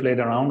haven't really played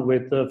around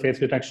with the face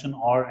detection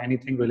or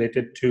anything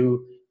related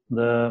to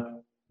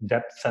the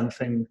depth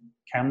sensing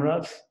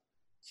cameras.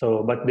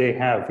 So, but they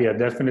have, yeah,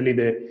 definitely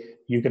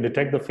you can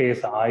detect the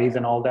face, the eyes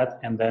and all that,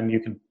 and then you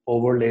can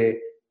overlay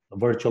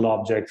virtual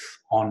objects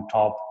on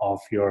top of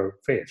your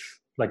face.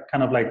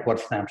 Kind of like what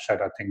Snapchat,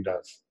 I think,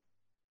 does.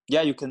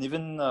 Yeah, you can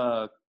even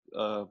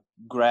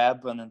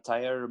grab an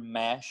entire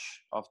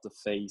mesh of the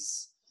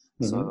face.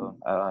 Mm-hmm.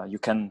 So you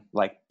can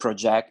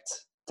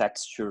project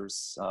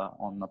textures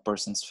on a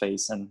person's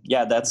face. And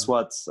yeah, that's mm-hmm.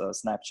 what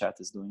Snapchat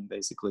is doing,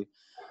 basically.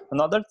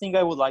 Another thing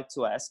I would like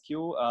to ask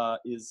you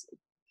is,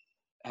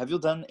 have you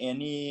done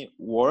any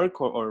work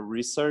or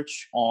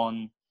research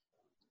on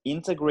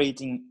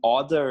integrating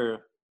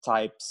other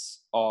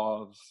types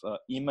of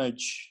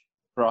image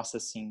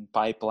processing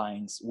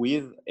pipelines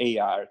with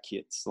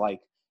ARKits, like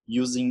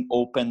using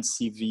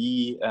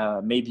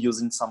OpenCV, maybe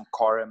using some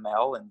Core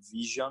ML and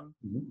Vision,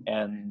 mm-hmm.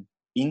 and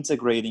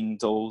integrating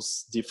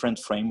those different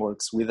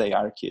frameworks with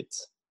ARKit?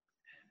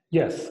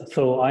 Yes,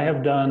 so I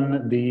have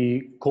done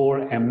the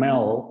Core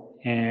ML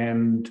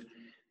and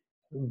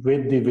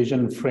with the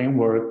Vision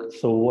framework.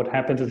 So what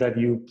happens is that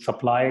you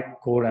supply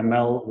Core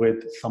ML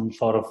with some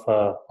sort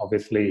of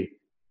obviously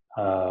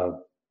a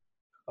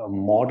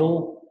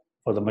model,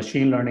 for the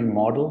machine learning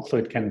model, so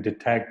it can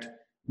detect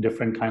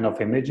different kind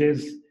of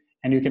images,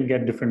 and you can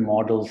get different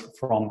models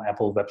from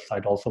Apple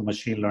website, also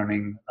machine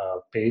learning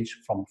page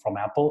from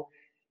Apple.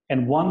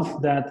 And once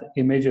that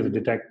image is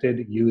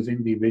detected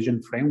using the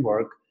Vision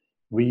framework,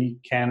 we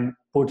can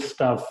put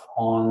stuff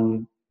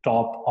on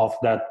top of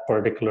that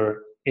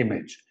particular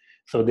image.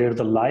 So there's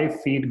a live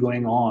feed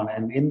going on,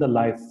 and in the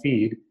live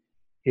feed,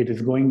 it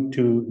is going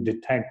to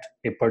detect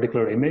a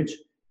particular image,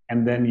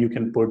 and then you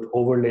can put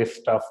overlay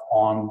stuff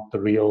on the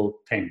real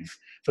things.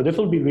 So this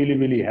will be really,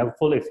 really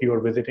helpful if you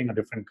are visiting a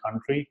different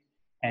country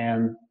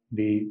and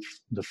the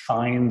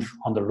signs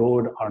on the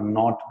road are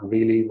not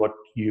really what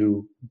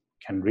you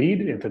can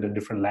read. It's in a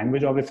different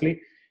language, obviously.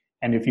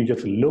 And if you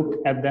just look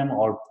at them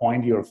or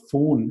point your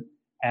phone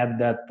at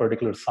that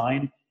particular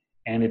sign,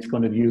 and it's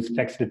going to use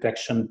text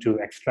detection to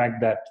extract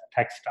that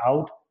text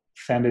out,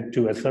 send it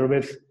to a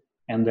service,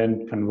 and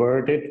then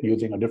convert it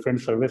using a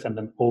different service, and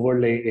then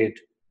overlay it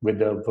with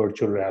the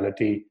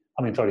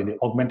the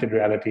augmented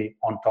reality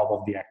on top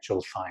of the actual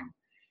sign.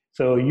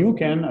 So you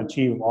can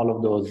achieve all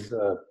of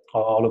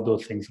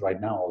those things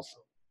right now also.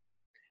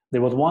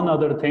 There was one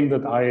other thing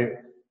that I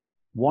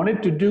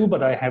wanted to do,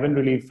 but I haven't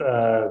really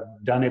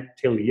done it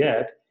till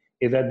yet,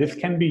 is that this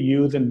can be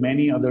used in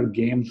many other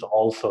games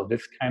also.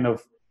 This kind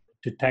of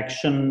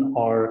detection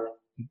or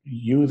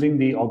using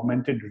the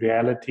augmented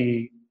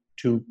reality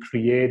to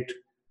create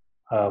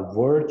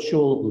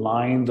virtual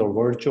lines or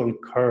virtual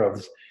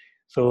curves.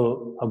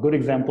 So a good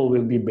example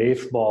will be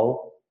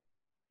baseball.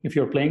 If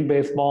you're playing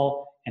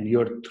baseball and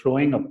you're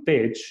throwing a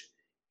pitch,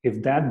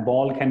 if that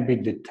ball can be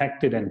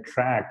detected and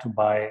tracked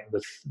by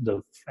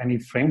any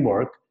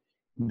framework,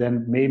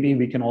 then maybe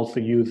we can also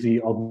use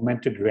the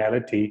augmented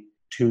reality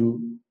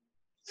to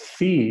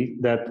see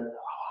that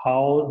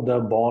how the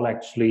ball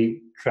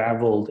actually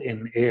traveled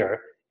in air,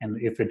 and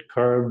if it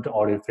curved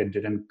or if it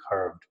didn't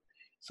curve.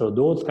 So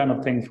those kind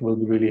of things will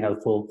be really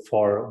helpful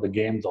for the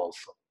games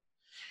also.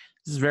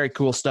 This is very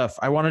cool stuff.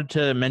 I wanted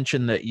to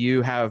mention that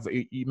you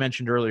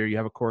mentioned earlier, you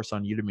have a course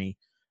on Udemy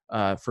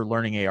for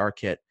learning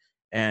ARKit,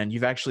 and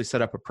you've actually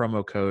set up a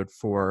promo code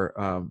for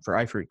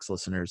iPhreaks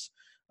listeners.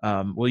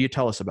 Will you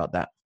tell us about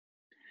that?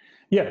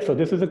 Yeah, so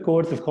this is a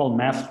course. It's called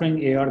Mastering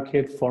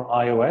ARKit for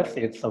iOS.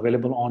 It's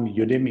available on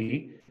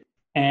Udemy.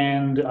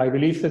 And I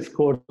released this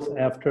course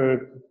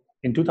after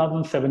in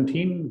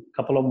 2017, a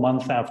couple of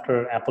months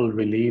after Apple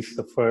released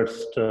the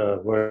first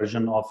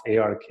version of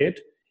ARKit.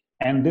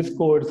 And this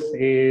course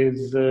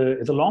is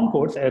a long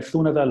course. As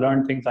soon as I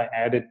learned things, I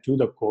added to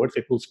the course.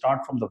 It will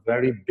start from the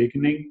very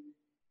beginning,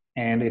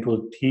 and it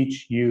will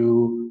teach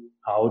you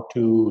how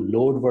to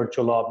load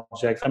virtual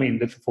objects. I mean,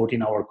 this is a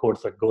 14-hour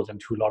course that goes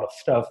into a lot of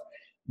stuff,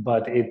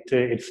 but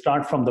it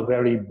starts from the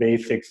very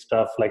basic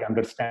stuff, like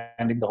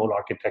understanding the whole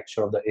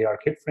architecture of the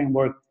ARKit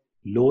framework,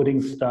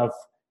 loading stuff,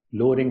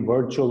 loading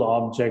virtual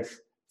objects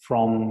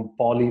from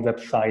Poly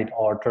website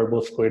or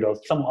TurboSquid or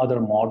some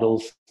other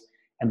models,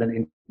 and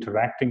then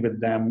interacting with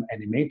them,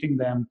 animating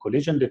them,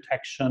 collision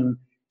detection,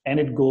 and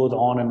it goes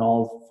on and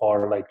on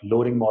for like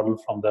loading model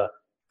from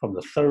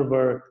the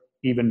server,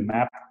 even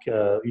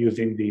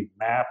using the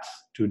maps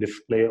to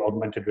display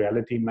augmented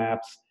reality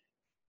maps,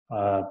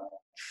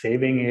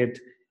 saving it,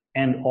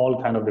 and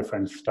all kind of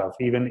different stuff,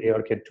 even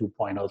ARKit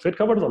 2.0. So it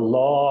covers a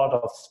lot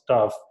of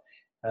stuff,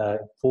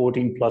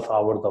 14 plus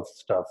hours of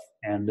stuff,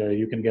 and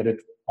you can get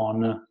it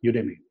on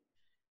Udemy.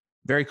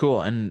 Very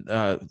cool. And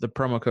the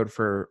promo code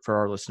for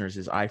our listeners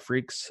is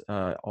iPhreaks,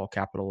 all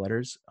capital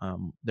letters.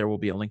 There will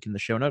be a link in the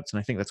show notes, and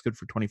I think that's good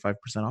for 25%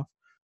 off.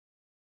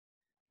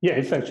 Yeah,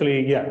 it's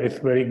actually, it's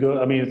very good.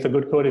 I mean, it's a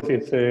good code.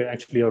 It's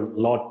actually a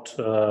lot,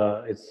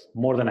 it's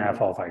more than half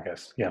off, I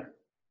guess. Yeah.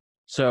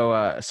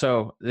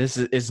 So this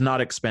is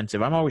not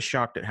expensive. I'm always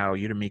shocked at how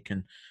Udemy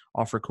can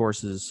offer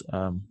courses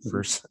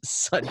for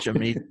such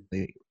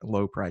amazingly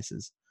low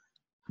prices.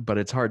 But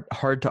it's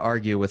hard to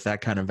argue with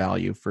that kind of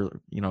value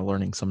for,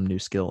 learning some new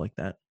skill like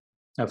that.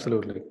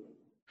 Absolutely.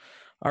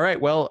 All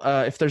right. Well,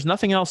 if there's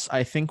nothing else,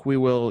 I think we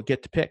will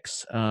get to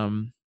picks.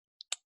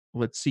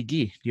 Let's see,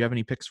 Guy, do you have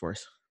any picks for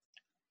us?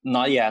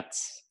 Not yet.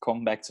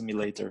 Come back to me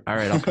later. All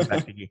right, I'll come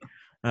back to Guy.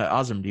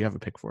 Azam, do you have a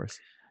pick for us?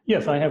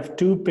 Yes, I have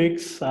 2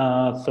 picks.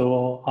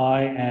 So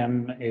I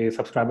am a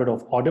subscriber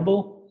of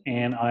Audible,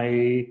 and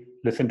I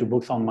listen to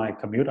books on my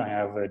commute. I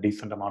have a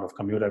decent amount of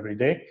commute every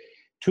day.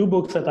 2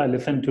 books that I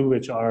listen to,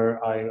 which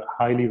I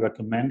highly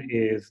recommend,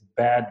 is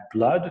Bad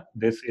Blood.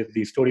 This is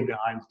the story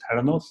behind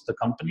Theranos, the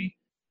company.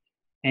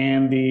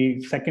 And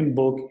the second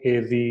book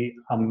is the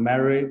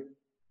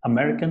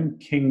American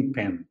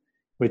Kingpin,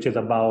 which is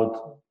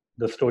about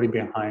the story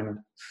behind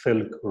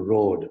Silk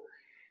Road.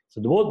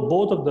 So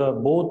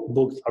both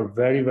books are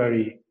very,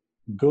 very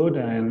good,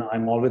 and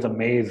I'm always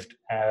amazed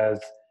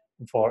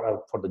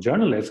for the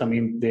journalists. I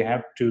mean, they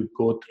have to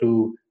go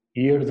through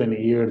years and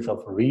years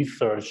of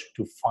research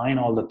to find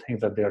all the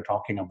things that they're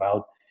talking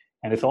about,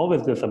 and it's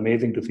always just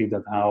amazing to see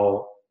that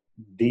how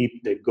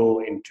deep they go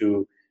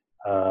into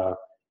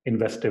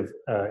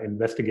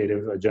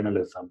investigative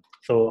journalism.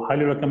 So,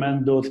 highly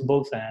recommend those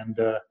books, and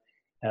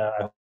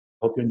I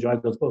hope you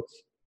enjoyed those books.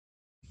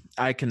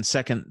 I can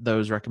second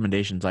those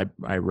recommendations.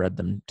 I read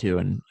them too,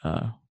 and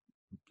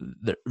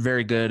they're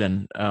very good.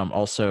 And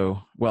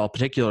also, well,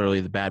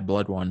 particularly the Bad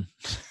Blood one.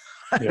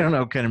 I don't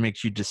know, kind of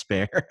makes you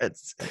despair.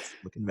 It's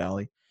Silicon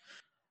Valley.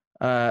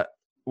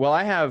 Well,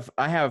 I have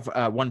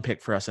one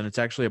pick for us, and it's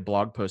actually a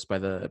blog post by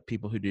the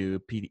people who do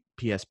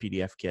PS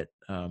PDF Kit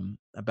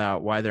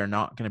about why they're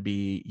not going to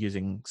be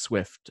using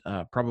Swift.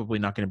 Probably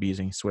not going to be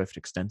using Swift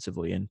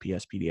extensively in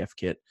PS PDF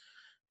Kit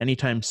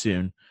anytime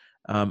soon.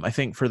 I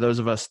think for those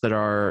of us that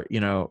are,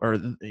 or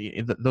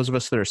those of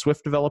us that are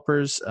Swift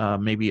developers,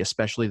 maybe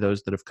especially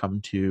those that have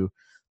come to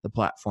the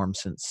platform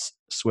since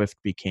Swift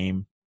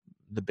became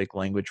the big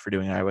language for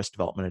doing iOS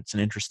development, it's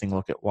an interesting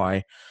look at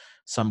why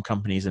some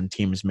companies and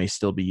teams may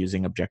still be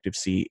using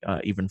Objective-C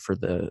even for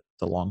the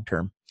long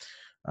term.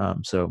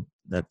 So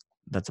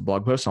that's a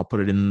blog post. I'll put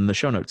it in the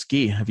show notes.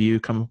 Guy, have you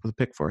come up with a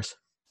pick for us?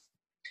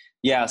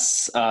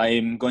 Yes,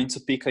 I'm going to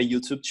pick a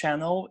YouTube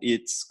channel.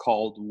 It's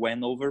called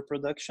Wenover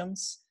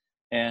Productions,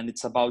 and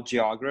it's about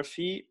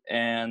geography,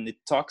 and it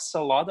talks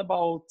a lot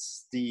about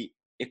the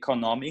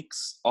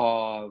economics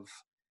of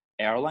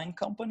airline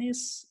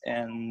companies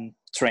and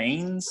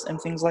trains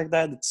and things like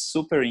that. It's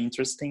super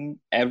interesting.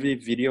 Every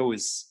video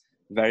is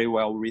very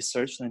well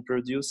researched and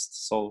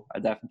produced, so I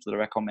definitely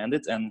recommend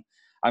it. And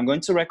I'm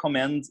going to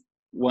recommend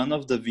one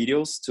of the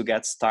videos to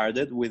get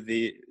started with,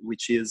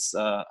 which is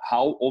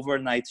how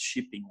overnight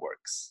shipping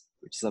works,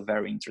 which is a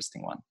very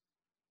interesting one.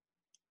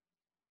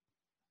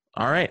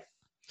 All right.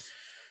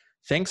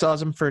 Thanks,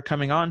 Azam, for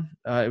coming on.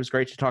 It was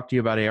great to talk to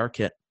you about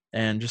ARKit.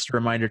 And just a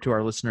reminder to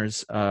our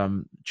listeners,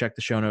 check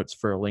the show notes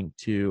for a link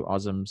to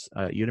Azam's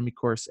Udemy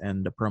course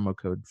and a promo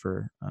code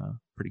for a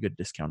pretty good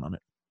discount on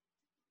it.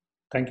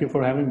 Thank you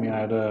for having me. I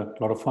had a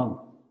lot of fun.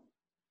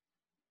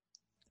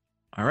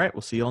 All right.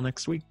 We'll see you all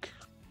next week.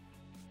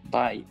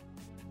 Bye.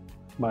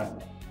 Bye.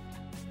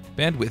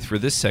 Bandwidth for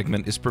this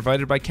segment is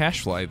provided by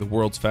CacheFly, the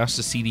world's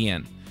fastest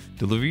CDN.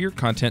 Deliver your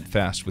content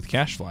fast with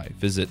CacheFly.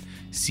 Visit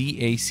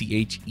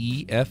CacheFly.com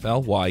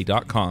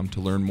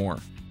to learn more.